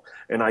show.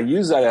 And I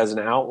use that as an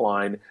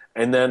outline,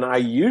 and then I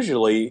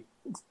usually,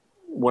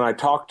 when I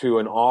talk to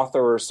an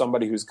author or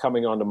somebody who's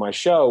coming onto my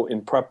show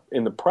in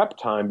the prep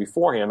time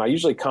beforehand, I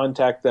usually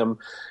contact them,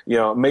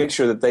 make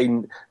sure that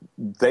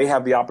they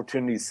have the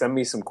opportunity to send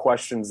me some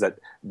questions that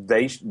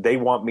they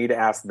want me to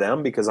ask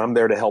them, because I'm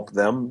there to help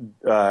them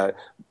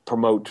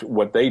promote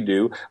what they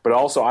do. But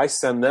also I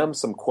send them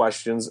some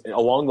questions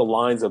along the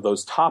lines of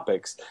those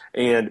topics.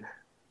 And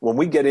when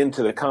we get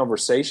into the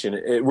conversation,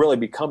 it really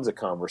becomes a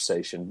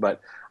conversation.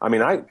 But I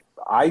mean, I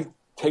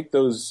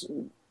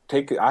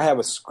have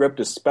a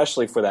script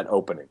especially for that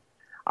opening.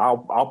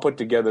 I'll put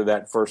together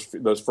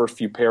those first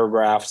few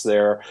paragraphs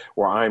there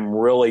where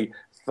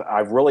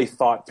I've really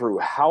thought through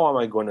how am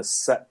I going to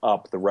set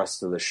up the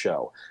rest of the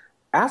show.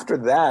 After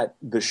that,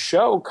 the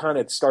show kind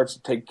of starts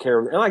to take care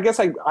of it. And I guess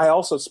I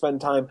also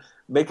spend time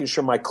making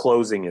sure my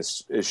closing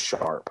is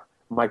sharp.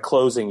 My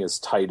closing is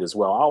tight as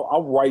well.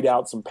 I'll write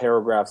out some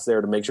paragraphs there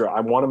to make sure.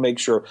 I want to make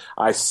sure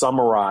I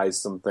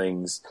summarize some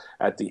things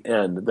at the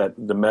end, that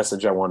the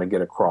message I want to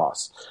get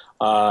across.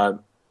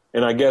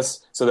 And I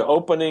guess, so the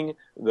opening,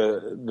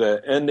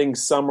 the ending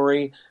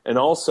summary, and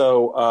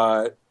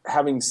also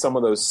having some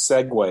of those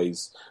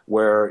segues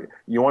where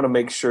you want to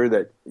make sure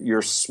that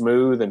you're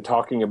smooth and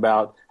talking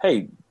about,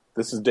 hey,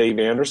 this is Dave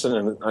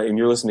Anderson, and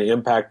you're listening to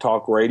Impact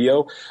Talk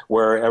Radio,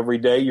 where every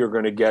day you're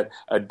going to get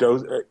a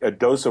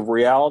dose of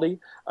reality,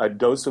 a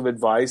dose of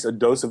advice, a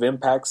dose of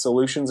impact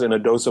solutions, and a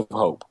dose of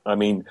hope. I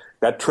mean,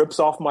 that trips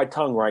off my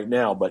tongue right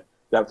now, but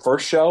that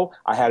first show,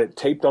 I had it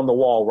taped on the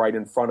wall right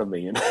in front of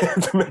me and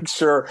to make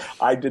sure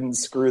I didn't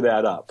screw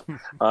that up.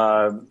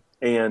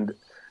 And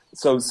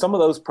so some of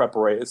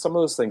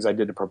those things I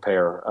did to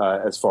prepare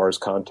as far as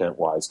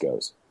content-wise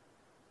goes.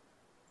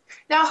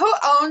 Now, who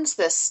owns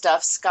this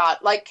stuff,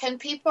 Scott? Like, can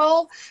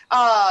people,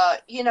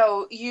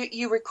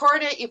 you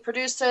record it, you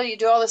produce it, you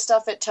do all this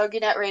stuff at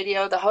TogiNet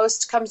Radio, the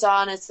host comes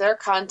on, it's their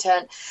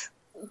content.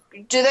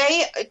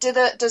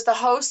 Does the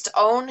host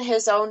own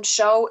his own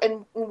show?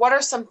 And what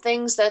are some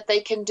things that they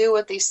can do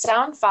with these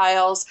sound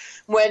files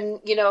when,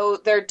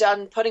 they're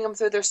done putting them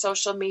through their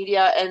social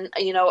media and,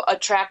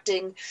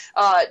 attracting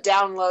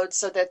downloads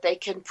so that they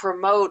can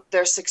promote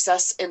their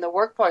success in the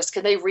workforce?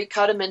 Can they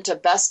recut them into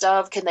best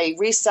of? Can they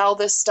resell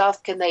this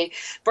stuff? Can they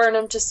burn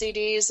them to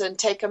CDs and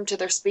take them to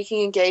their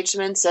speaking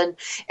engagements and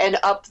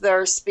up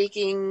their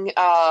speaking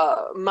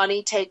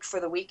money take for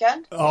the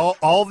weekend?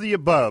 All the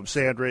above,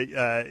 Sandra.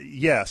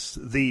 Yes,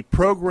 the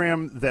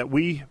program that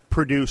we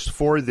produce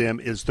for them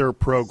is their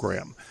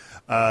program.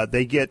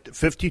 They get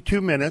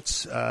 52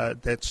 minutes.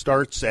 That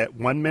starts at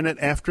 1 minute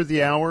after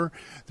the hour.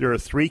 There are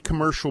 3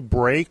 commercial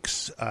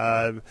breaks,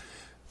 2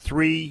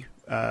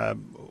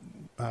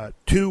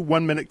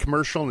 1-minute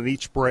commercial in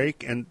each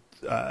break, and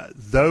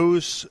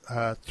those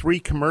 3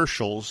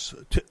 commercials.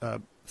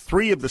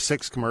 3 of the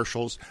 6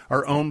 commercials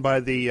are owned by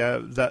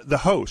the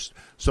host,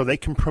 so they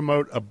can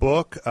promote a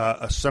book,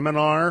 a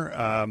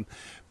seminar.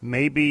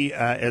 Maybe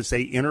as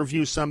they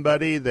interview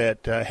somebody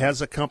that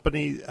has a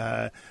company,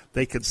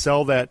 they could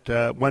sell that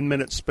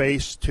 1-minute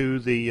space to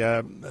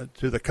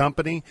the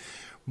company,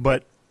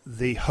 but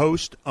the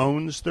host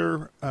owns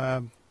their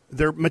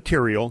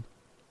material.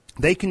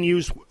 They can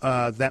use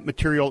that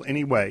material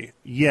anyway.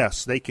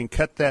 Yes, they can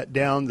cut that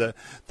down,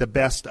 the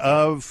best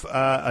of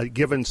a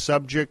given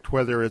subject,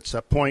 whether it's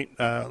a point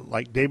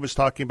like Dave was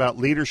talking about,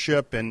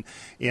 leadership and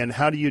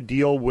how do you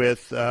deal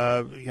with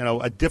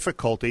a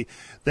difficulty.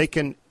 They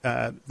can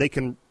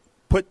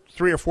put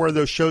 3 or 4 of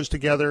those shows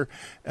together,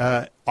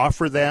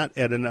 offer that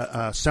at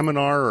a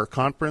seminar or a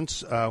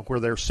conference where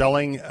they're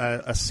selling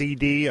a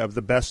CD of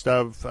the best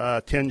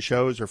of 10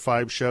 shows or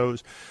 5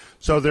 shows.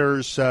 So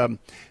there's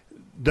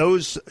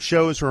those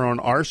shows are on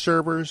our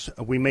servers.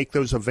 We make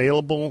those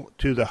available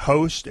to the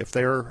host if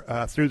they're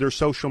through their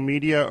social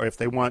media, or if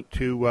they want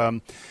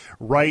to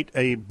write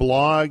a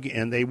blog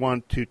and they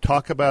want to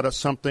talk about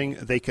something,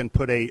 they can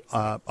put a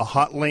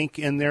hot link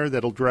in there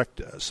that'll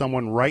direct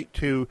someone right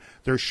to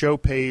their show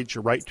page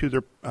or right to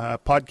their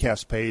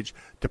podcast page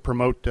to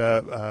promote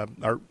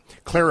or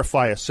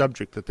clarify a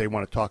subject that they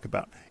want to talk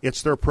about.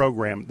 It's their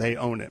program. They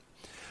own it.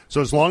 So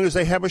as long as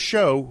they have a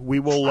show, we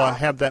will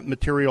have that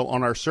material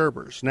on our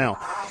servers. Now,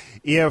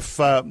 if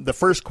the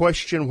first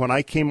question when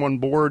I came on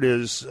board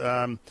is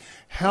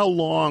how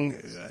long,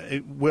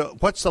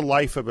 what's the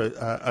life of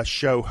a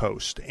show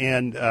host?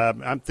 And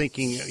I'm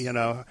thinking,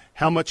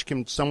 how much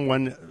can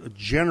someone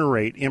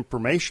generate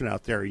information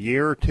out there? A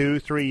year, 2,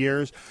 3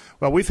 years?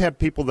 Well, we've had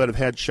people that have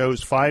had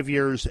shows 5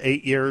 years,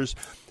 8 years.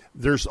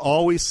 There's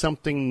always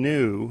something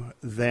new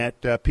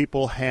that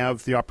people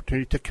have the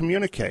opportunity to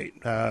communicate.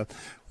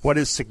 What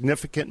is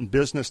significant in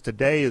business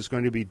today is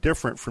going to be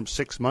different from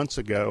 6 months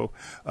ago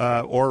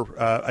or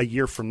a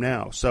year from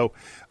now. So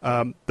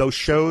those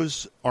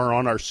shows are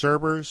on our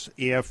servers.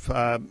 If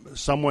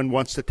someone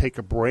wants to take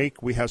a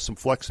break, we have some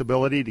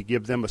flexibility to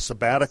give them a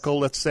sabbatical,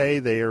 let's say.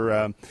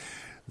 They're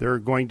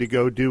going to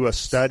go do a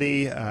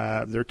study.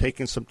 They're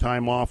taking some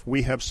time off.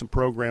 We have some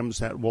programs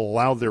that will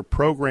allow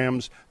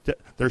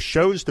their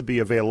shows to be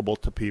available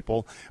to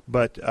people,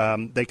 but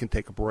they can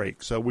take a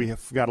break. So we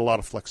have got a lot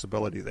of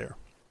flexibility there.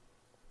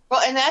 Well,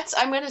 and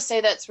I'm going to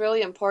say that's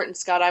really important,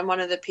 Scott. I'm one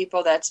of the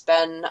people that's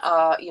been,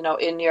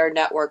 in your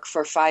network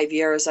for 5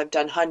 years. I've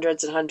done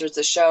hundreds and hundreds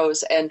of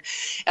shows. And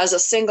as a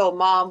single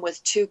mom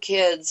with 2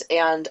 kids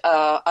and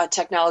a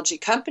technology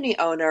company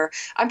owner,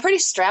 I'm pretty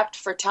strapped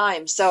for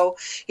time. So,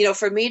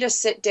 for me to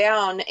sit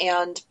down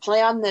and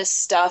plan this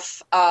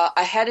stuff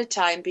ahead of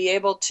time, be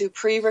able to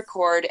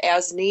pre-record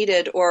as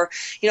needed, or,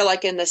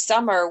 like in the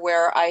summer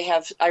where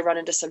I run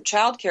into some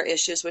childcare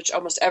issues, which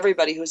almost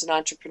everybody who's an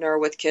entrepreneur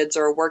with kids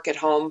or a work at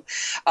home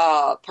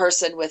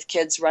person with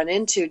kids run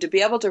into, to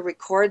be able to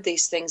record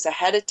these things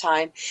ahead of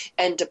time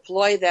and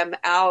deploy them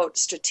out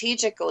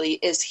strategically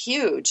is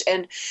huge.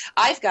 And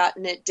I've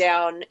gotten it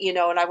down,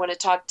 and I want to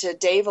talk to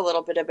Dave a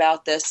little bit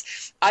about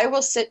this. I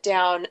will sit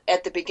down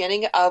at the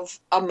beginning of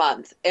a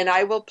month and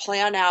I will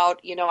plan out,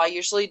 I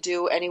usually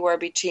do anywhere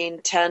between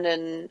 10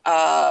 and,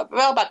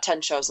 about 10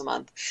 shows a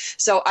month.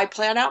 So I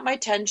plan out my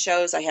 10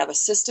 shows. I have a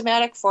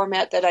systematic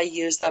format that I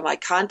use them. I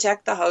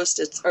contact the host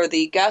or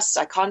the guests.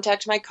 I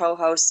contact my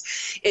co-host.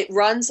 house. It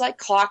runs like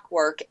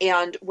clockwork.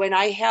 And when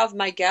I have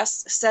my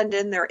guests send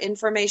in their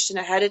information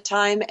ahead of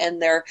time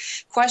and their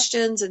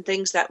questions and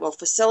things that will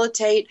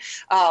facilitate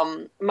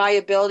my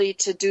ability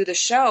to do the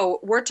show,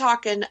 we're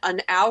talking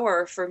an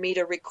hour for me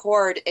to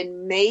record.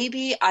 And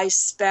maybe I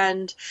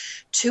spend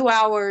 2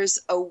 hours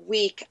a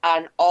week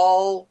on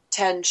all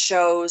 10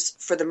 shows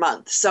for the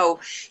month. So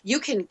you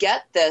can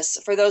get this,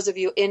 for those of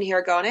you in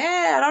here going,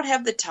 I don't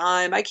have the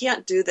time, I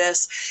can't do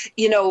this.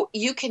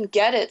 You can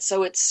get it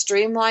so it's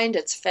streamlined,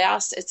 it's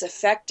fast, it's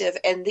effective,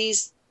 and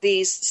these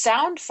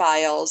sound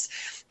files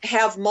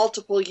have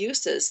multiple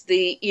uses.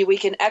 We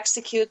can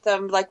execute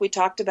them like we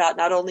talked about,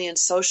 not only in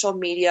social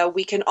media.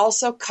 We can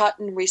also cut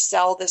and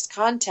resell this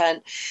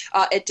content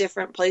at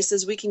different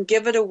places. We can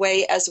give it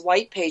away as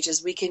white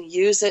pages. We can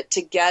use it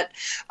to get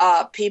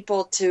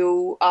people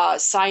to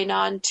sign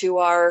on to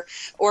our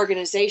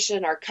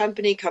organization, our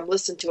company, come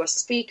listen to us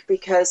speak,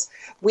 because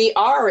we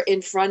are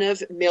in front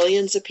of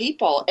millions of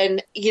people.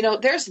 And,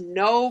 there's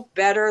no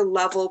better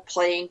level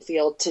playing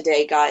field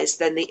today, guys,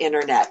 than the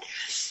internet.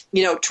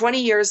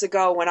 20 years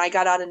ago when I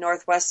got out of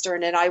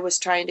Northwestern and I was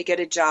trying to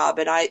get a job,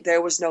 and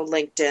there was no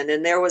LinkedIn,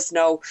 and there was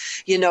no,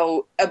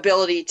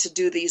 ability to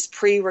do these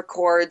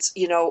pre-records,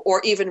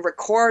 or even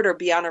record or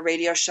be on a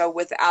radio show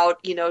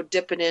without,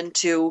 dipping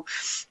into,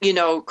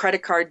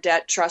 credit card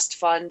debt, trust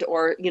fund,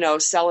 or,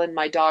 selling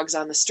my dogs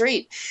on the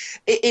street.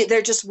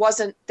 There just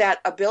wasn't that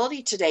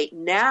ability today.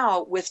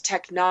 Now with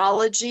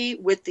technology,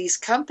 with these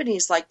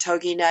companies like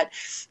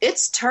TogiNet,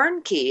 it's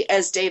turnkey,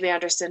 as Dave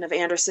Anderson of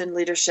Anderson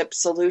Leadership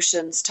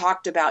Solutions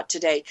talked about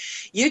today.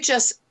 You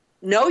just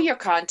know your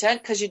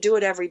content because you do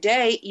it every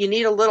day. You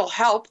need a little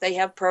help. They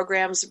have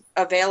programs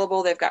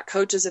available. They've got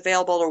coaches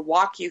available to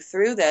walk you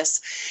through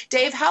this.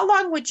 Dave, how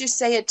long would you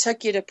say it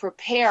took you to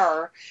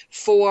prepare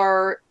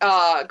for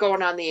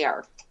going on the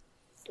air?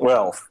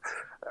 Well,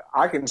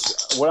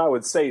 what I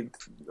would say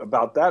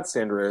about that,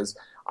 Sandra, is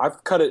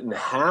I've cut it in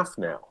half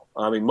now.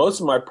 I mean, most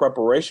of my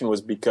preparation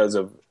was because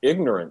of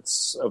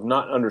ignorance, of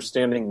not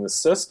understanding the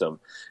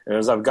system. And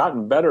as I've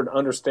gotten better at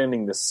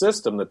understanding the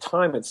system, the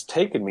time it's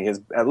taken me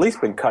has at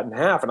least been cut in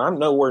half, and I'm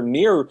nowhere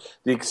near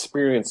the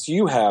experience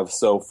you have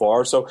so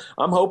far. So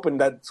I'm hoping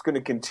that's going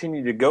to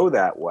continue to go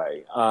that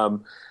way.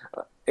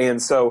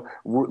 And so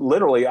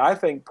literally, I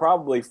think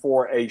probably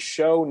for a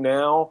show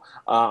now,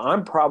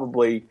 I'm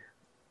probably,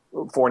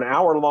 for an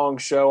hour-long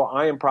show,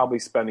 I am probably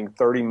spending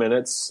 30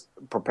 minutes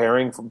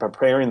preparing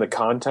the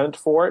content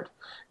for it,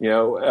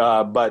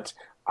 but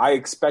I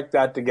expect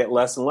that to get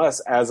less and less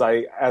as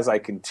I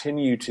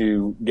continue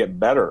to get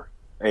better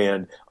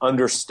and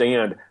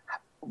understand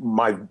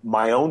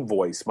my own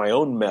voice, my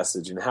own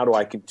message, and how do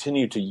I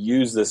continue to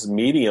use this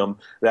medium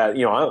that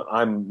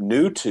I'm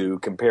new to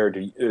compared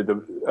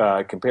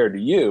to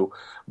you,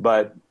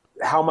 but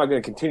how am I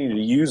going to continue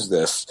to use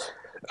this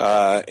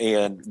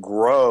and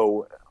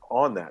grow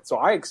on that? So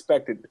I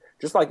expect it,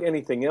 just like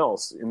anything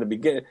else in the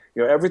beginning,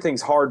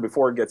 everything's hard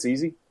before it gets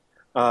easy.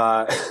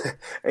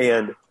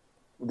 And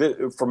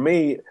for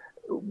me,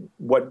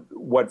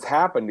 what's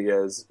happened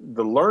is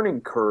the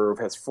learning curve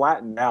has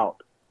flattened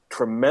out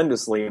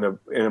tremendously in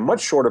a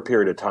much shorter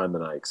period of time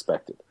than I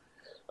expected.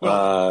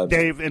 Well,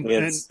 Dave,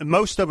 and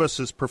most of us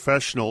as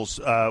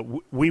professionals,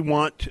 we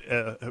want,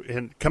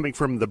 and coming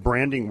from the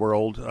branding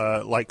world,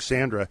 like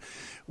Sandra,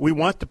 we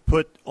want to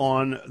put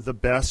on the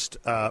best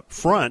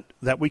front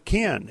that we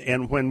can.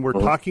 And when we're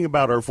talking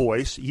about our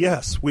voice,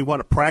 yes, we want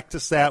to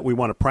practice that. We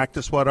want to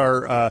practice what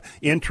our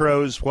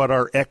intros, what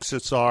our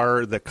exits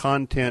are, the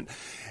content.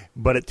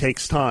 But it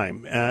takes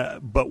time.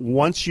 But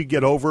once you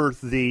get over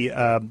the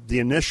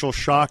initial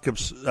shock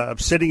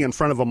of sitting in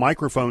front of a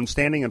microphone,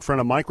 standing in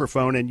front of a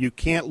microphone, and you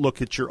can't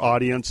look at your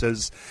audience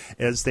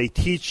as they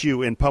teach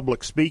you in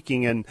public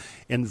speaking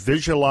and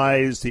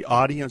visualize the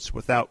audience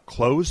without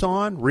clothes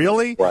on,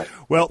 really? Right.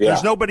 Well,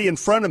 there's nobody in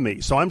front of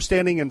me, so I'm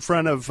standing in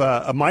front of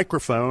a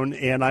microphone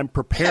and I'm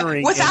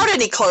preparing. Without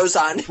any clothes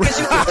on, because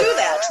you can do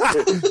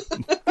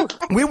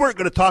that. We weren't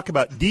going to talk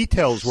about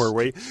details, were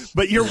we?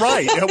 But you're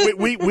right.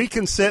 We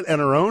can sit in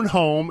our own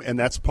home, and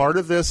that's part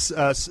of this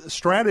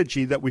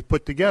strategy that we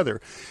put together.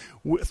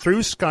 Through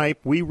Skype,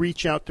 we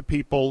reach out to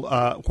people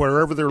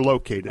wherever they're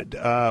located.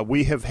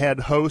 We have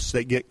had hosts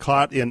that get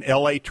caught in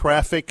L.A.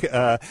 traffic,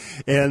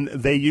 and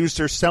they use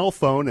their cell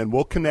phone, and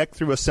we'll connect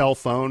through a cell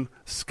phone.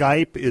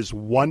 Skype is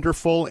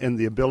wonderful in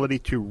the ability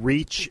to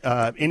reach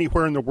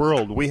anywhere in the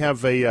world.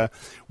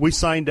 We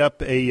signed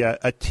up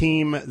a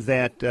team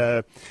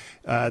that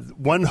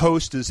one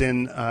host is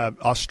in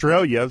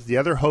Australia, the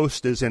other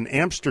host is in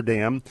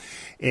Amsterdam,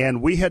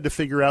 and we had to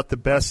figure out the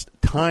best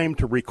time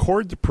to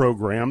record the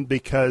program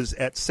because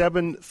at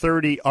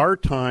 7:30 our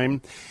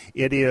time,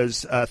 it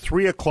is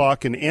 3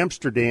 o'clock in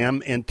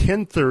Amsterdam and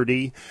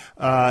 10:30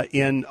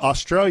 in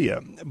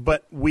Australia.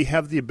 But we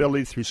have the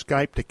ability through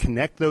Skype to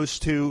connect those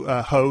two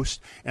hosts,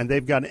 and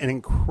they've got an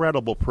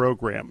incredible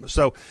program.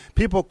 So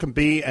people can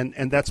be,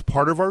 and that's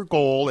part of our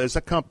goal as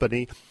a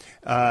company,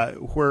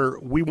 where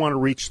we want to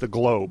reach the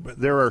globe.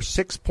 There are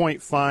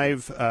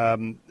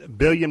 6.5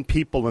 billion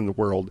people in the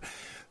world.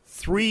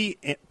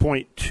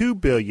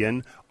 3.2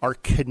 billion are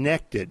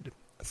connected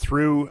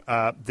through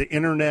the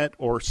internet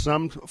or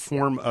some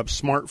form of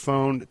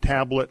smartphone,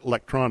 tablet,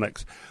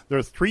 electronics. There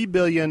are 3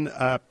 billion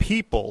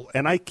people,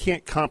 and I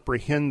can't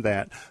comprehend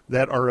that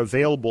are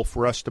available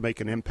for us to make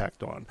an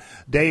impact on.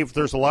 Dave,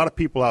 there's a lot of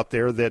people out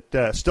there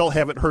that still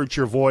haven't heard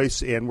your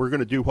voice, and we're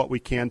going to do what we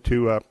can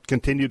to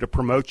continue to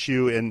promote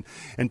you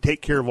and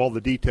take care of all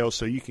the details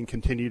so you can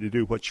continue to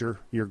do what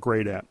you're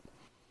great at.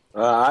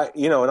 And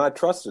I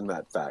trust in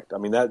that fact. I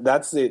mean,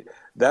 that's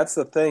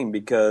the thing,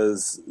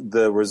 because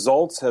the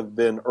results have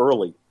been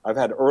early. I've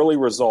had early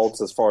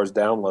results as far as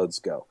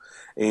downloads go.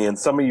 And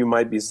some of you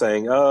might be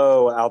saying,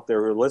 out there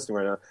who are listening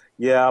right now,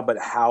 yeah, but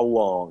how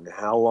long?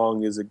 How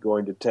long is it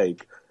going to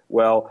take?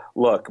 Well,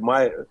 look,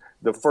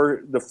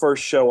 the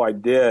first show I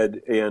did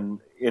in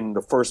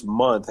the first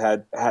month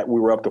we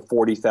were up to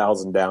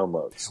 40,000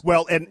 downloads.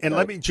 Well, and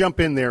let me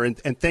jump in there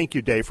and thank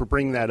you, Dave, for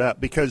bringing that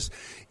up, because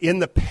in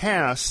the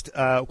past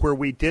where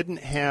we didn't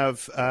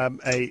have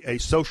a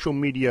social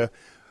media,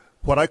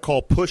 what I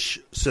call push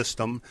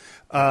system,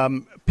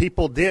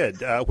 people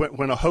did.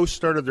 When a host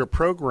started their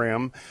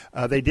program,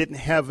 they didn't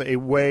have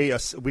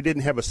we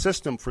didn't have a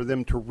system for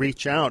them to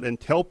reach out and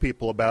tell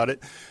people about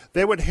it.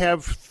 They would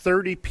have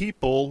 30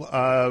 people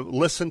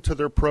listen to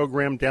their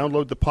program,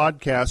 download the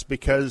podcast,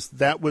 because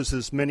that was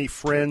as many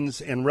friends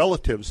and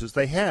relatives as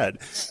they had.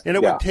 And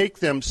it would take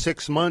them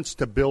 6 months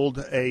to build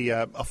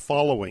a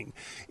following.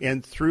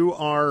 And through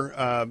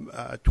our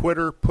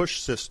Twitter push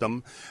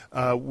system,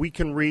 we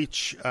can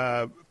reach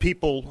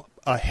people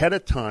ahead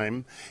of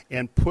time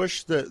and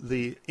push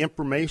the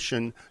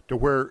information to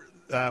where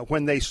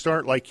when they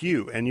start, like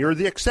you, and you're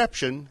the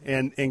exception,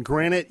 and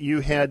granted,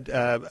 you had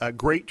a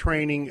great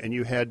training and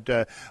you had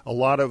a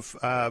lot of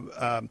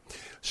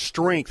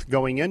strength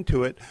going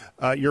into it.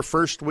 Your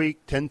first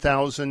week,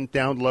 10,000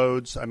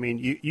 downloads. I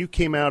mean, you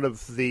came out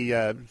of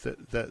the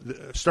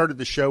started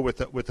the show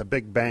with a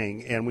big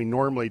bang, and we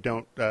normally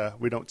don't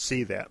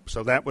see that.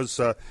 So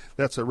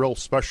that's a real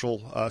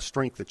special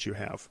strength that you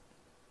have.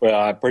 Well,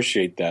 I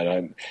appreciate that.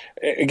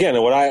 Again,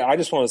 what I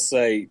just want to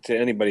say to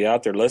anybody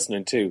out there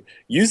listening too,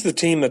 use the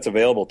team that's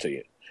available to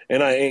you.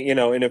 And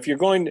and if you're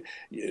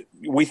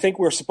we think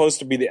we're supposed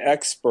to be the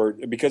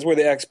expert because we're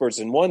the experts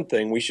in one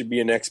thing. We should be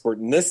an expert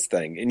in this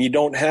thing, and you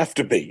don't have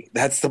to be.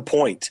 That's the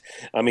point.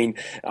 I mean,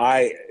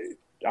 I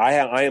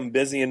am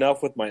busy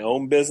enough with my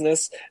own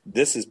business.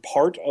 This is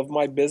part of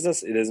my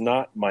business. It is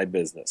not my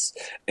business.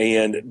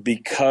 And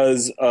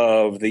because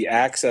of the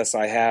access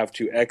I have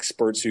to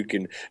experts who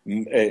can,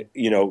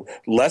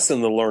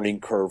 lessen the learning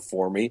curve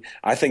for me,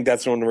 I think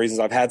that's one of the reasons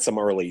I've had some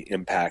early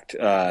impact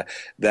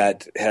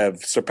that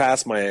have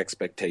surpassed my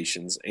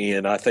expectations.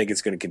 And I think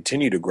it's going to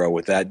continue to grow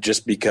with that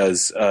just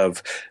because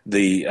of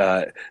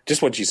the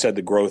just what you said,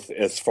 the growth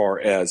as far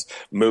as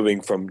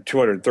moving from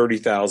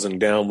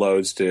 230,000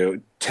 downloads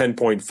to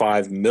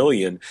 10.5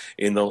 million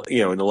in the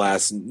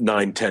last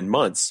 9-10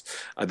 months.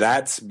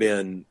 That's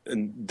an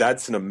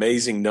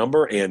amazing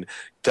number, and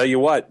tell you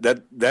what,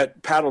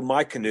 that paddled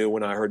my canoe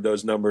when I heard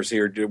those numbers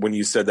here when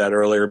you said that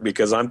earlier,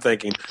 because I'm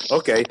thinking,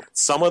 okay,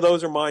 some of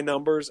those are my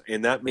numbers,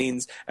 and that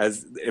means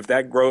if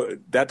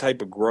that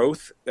type of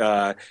growth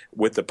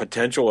with the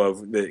potential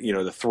of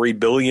the 3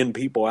 billion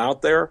people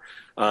out there.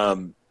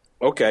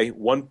 Okay,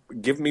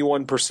 give me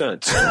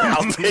 1%.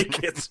 I'll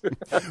take it.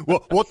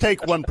 We'll take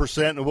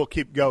 1% and we'll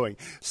keep going.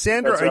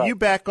 Sandra, That's right. Are you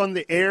back on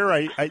the air?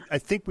 I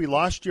think we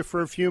lost you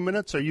for a few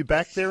minutes. Are you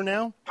back there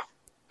now?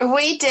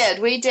 We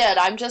did.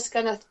 I'm just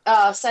going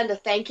to send a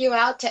thank you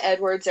out to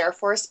Edwards Air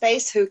Force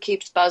Base, who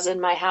keeps buzzing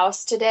my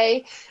house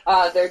today.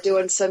 They're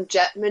doing some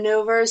jet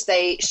maneuvers.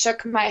 They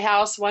shook my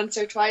house once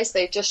or twice.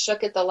 They just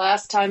shook it the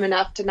last time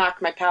enough to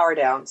knock my power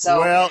down.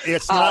 So, well,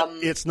 it's not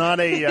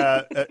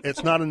another.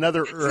 It's not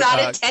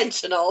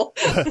intentional.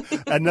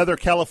 Another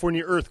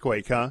California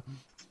earthquake, huh?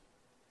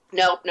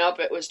 Nope.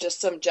 It was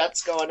just some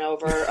jets going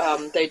over.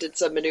 They did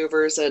some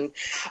maneuvers,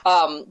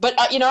 but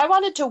I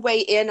wanted to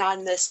weigh in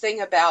on this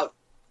thing about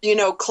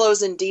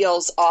closing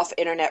deals off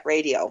internet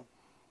radio.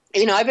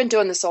 I've been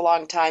doing this a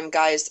long time,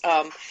 guys,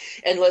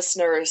 and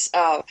listeners.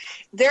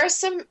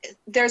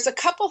 There's a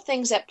couple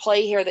things at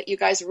play here that you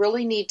guys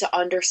really need to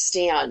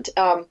understand.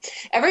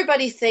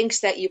 Everybody thinks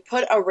that you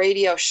put a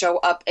radio show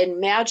up and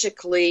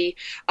magically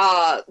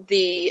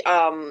the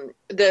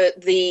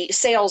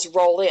sales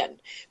roll in.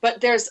 But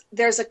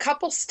there's a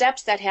couple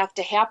steps that have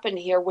to happen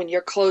here when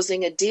you're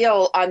closing a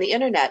deal on the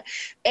internet.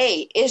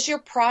 A, is your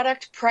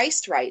product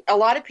priced right? A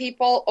lot of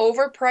people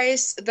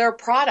overprice their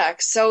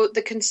products, so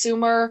the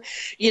consumer,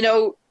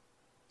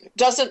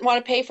 doesn't want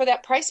to pay for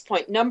that price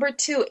point. Number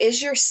 2,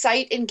 is your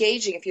site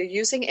engaging? If you're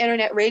using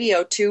internet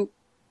radio to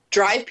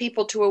drive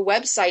people to a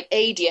website,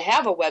 A, do you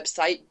have a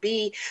website?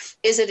 B,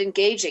 is it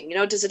engaging?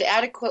 Does it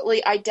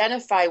adequately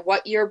identify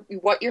what you're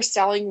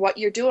selling, what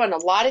you're doing? A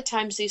lot of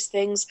times these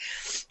things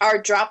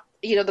are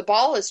the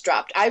ball is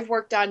dropped. I've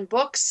worked on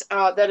books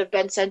that have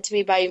been sent to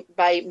me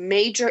by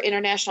major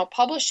international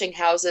publishing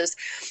houses.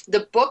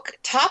 The book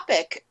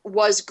topic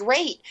was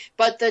great,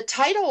 but the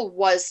title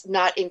was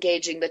not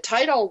engaging. The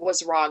title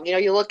was wrong.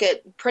 You look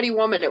at Pretty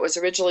Woman, it was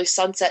originally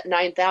Sunset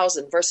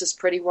 9000 versus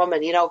Pretty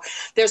Woman.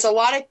 There's a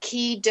lot of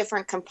key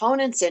different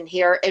components in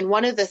here, and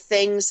one of the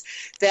things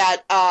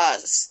that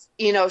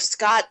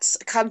Scott's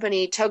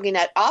company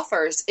TogiNet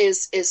offers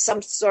is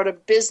some sort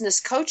of business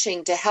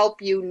coaching to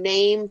help you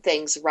name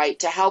things right,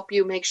 to help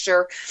you make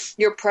sure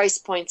your price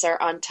points are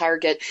on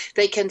target.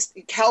 They can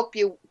help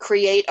you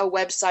create a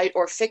website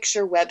or fix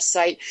your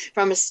website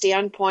from a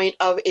standpoint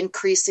of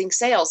increasing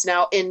sales.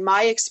 Now, in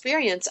my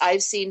experience,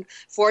 I've seen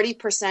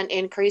 40%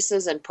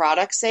 increases in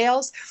product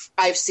sales.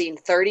 I've seen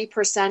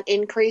 30%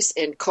 increase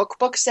in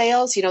cookbook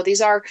sales.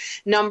 These are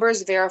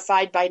numbers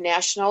verified by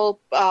national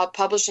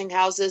publishing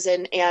houses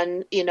and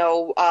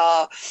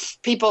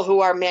people who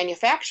are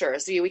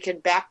manufacturers. We can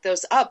back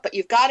those up, but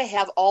you've got to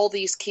have all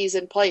these keys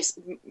in place.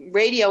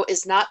 Radio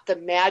is not the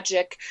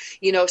magic,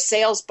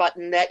 sales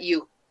button that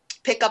you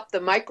pick up the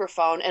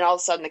microphone and all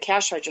of a sudden the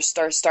cash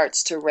register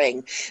starts to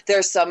ring.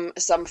 There's some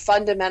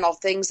fundamental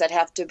things that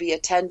have to be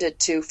attended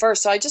to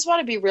first. So I just want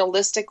to be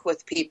realistic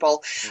with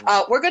people.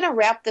 We're going to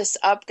wrap this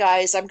up,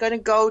 guys. I'm going to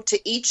go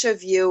to each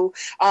of you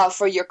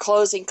for your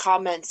closing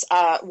comments.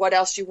 What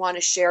else you want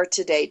to share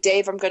today?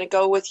 Dave, I'm going to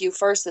go with you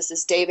first. This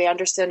is Dave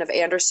Anderson of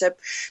Anderson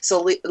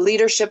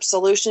Leadership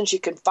Solutions. You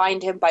can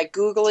find him by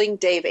Googling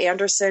Dave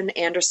Anderson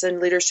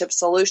Leadership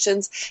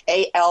Solutions,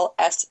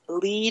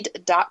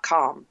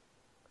 ALSlead.com.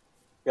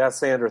 Yeah,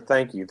 Sandra,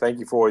 thank you. Thank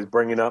you for always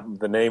bringing up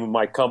the name of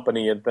my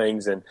company and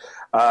things. And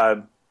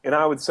I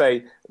would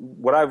say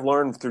what I've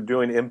learned through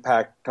doing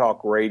Impact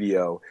Talk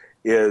Radio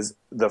is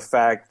the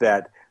fact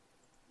that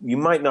you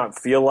might not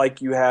feel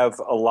like you have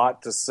a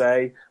lot to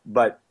say,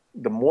 but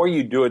the more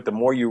you do it, the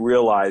more you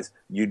realize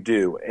you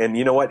do. And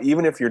you know what?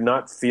 Even if you're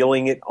not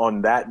feeling it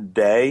on that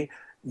day,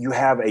 you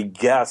have a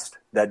guest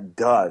that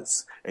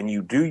does, and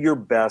you do your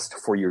best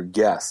for your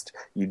guest.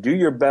 You do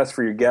your best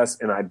for your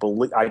guest, and I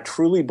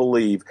truly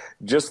believe,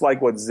 just like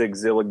what Zig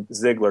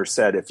Ziglar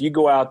said, if you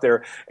go out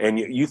there and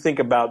you think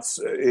about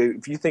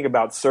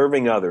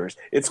serving others,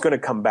 it's going to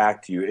come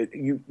back to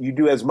you. You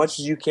do as much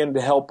as you can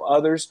to help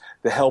others,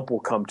 the help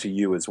will come to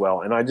you as well.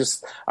 And I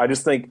just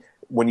think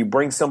when you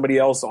bring somebody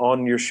else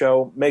on your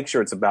show, make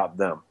sure it's about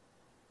them.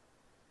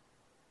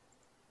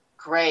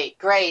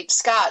 Great.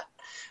 Scott,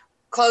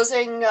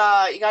 closing,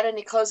 you got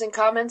any closing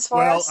comments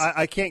for us? Well,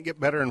 I can't get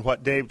better than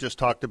what Dave just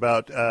talked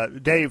about.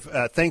 Dave,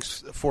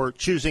 thanks for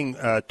choosing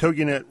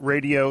TogiNet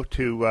Radio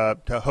to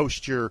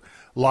host your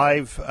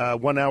live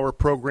 1 hour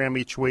program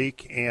each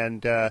week,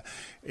 and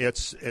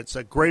it's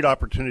a great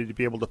opportunity to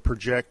be able to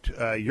project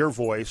your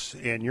voice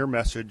and your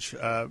message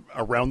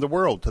around the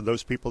world to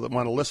those people that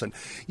want to listen.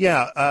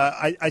 Yeah,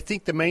 I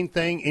think the main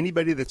thing,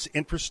 anybody that's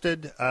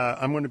interested,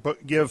 I'm going to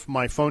give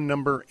my phone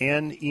number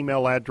and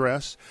email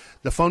address.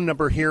 The phone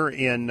number here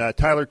in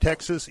Tyler,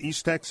 Texas,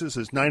 East Texas,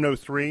 is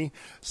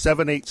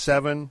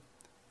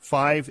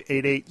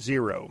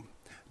 903-787-5880.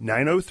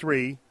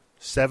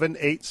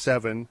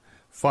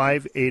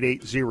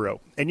 903-787-5880.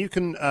 And you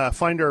can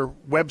find our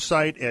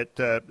website at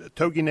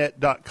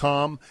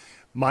toginet.com.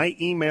 My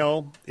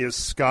email is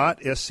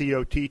Scott,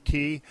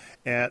 S-C-O-T-T,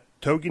 at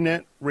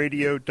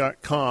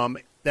toginetradio.com.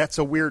 That's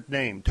a weird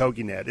name,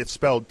 TogiNet. It's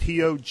spelled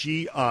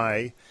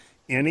T-O-G-I-N-E-T,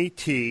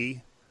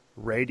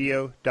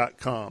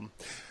 radio.com.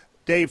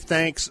 Dave,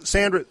 thanks.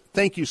 Sandra,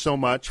 thank you so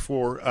much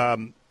for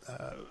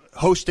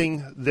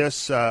hosting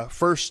this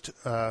first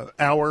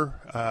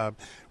hour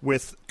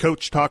with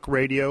Coach Talk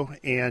Radio.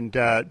 And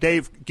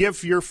Dave,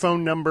 give your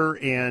phone number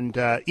and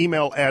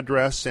email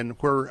address and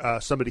where how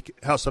somebody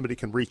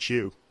can reach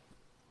you.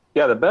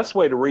 Yeah, the best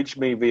way to reach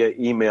me via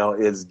email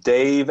is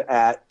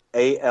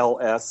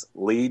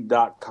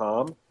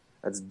dave@alslead.com.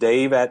 That's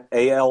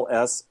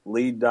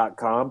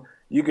dave@alslead.com.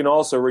 You can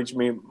also reach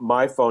me.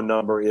 My phone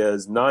number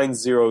is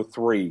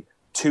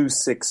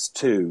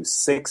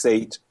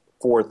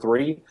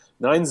 903-262-6843.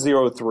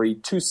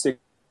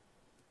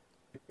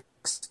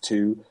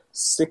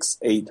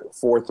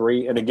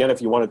 903-262-6843. And again,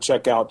 if you want to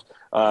check out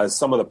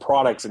some of the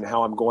products and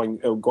how I'm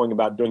going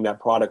about doing that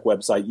product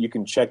website, you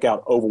can check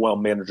out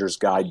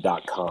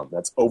overwhelmmanagersguide.com.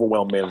 That's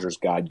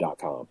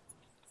overwhelmmanagersguide.com.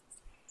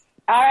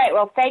 All right.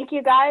 Well, thank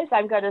you, guys.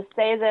 I'm going to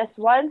say this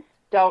once.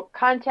 Don't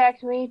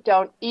contact me.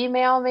 Don't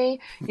email me.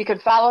 You can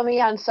follow me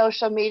on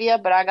social media,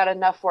 but I got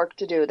enough work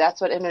to do.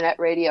 That's what internet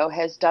radio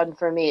has done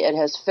for me. It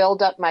has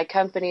filled up my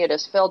company. It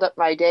has filled up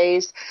my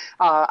days.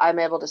 I'm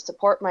able to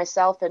support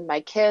myself and my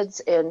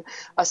kids in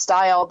a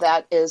style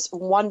that is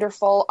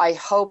wonderful. I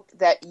hope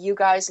that you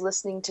guys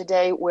listening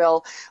today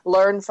will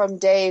learn from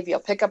Dave. You'll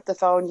pick up the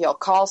phone. You'll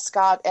call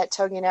Scott at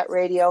TogiNet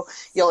Radio.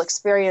 You'll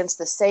experience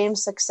the same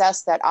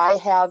success that I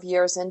have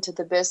years into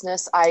the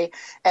business. I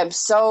am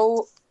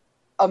so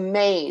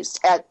amazed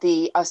at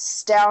the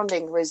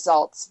astounding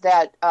results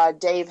that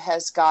Dave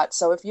has got.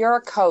 So if you're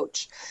a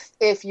coach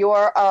if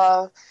you're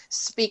a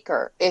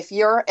speaker, if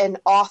you're an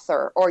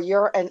author, or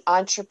you're an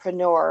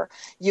entrepreneur,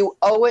 you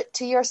owe it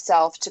to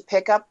yourself to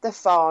pick up the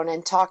phone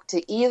and talk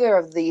to either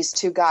of these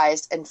two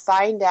guys and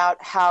find out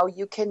how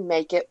you can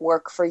make it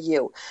work for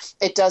you.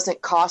 It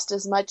doesn't cost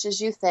as much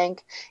as you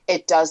think.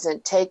 It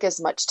doesn't take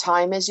as much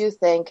time as you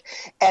think.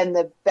 And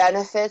the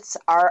benefits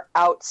are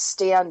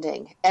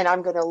outstanding. And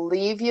I'm going to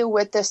leave you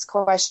with this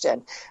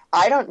question.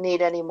 I don't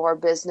need any more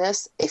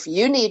business. If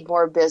you need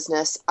more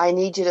business, I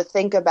need you to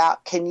think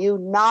about, can you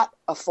not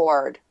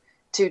afford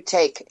to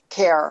take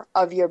care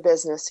of your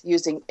business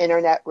using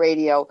internet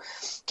radio?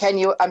 Can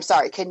you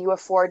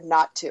afford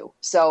not to?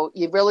 So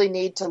you really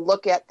need to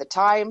look at the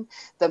time,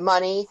 the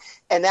money,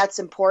 and that's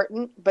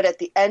important. But at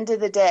the end of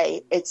the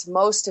day, it's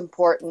most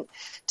important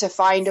to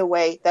find a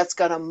way that's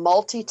going to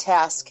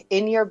multitask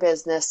in your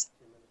business,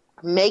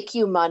 make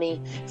you money,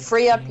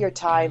 free up your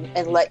time,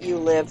 and let you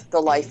live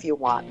the life you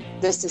want.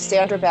 This is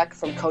Sandra Beck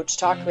from Coach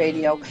Talk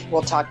Radio.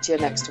 We'll talk to you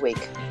next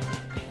week.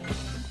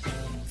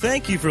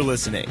 Thank you for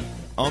listening.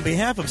 On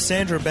behalf of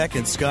Sandra Beck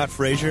and Scott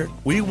Frazier,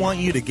 we want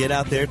you to get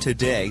out there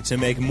today to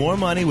make more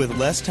money with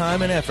less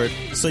time and effort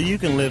so you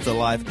can live the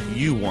life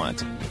you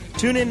want.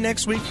 Tune in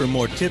next week for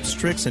more tips,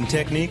 tricks, and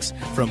techniques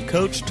from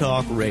Coach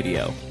Talk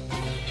Radio.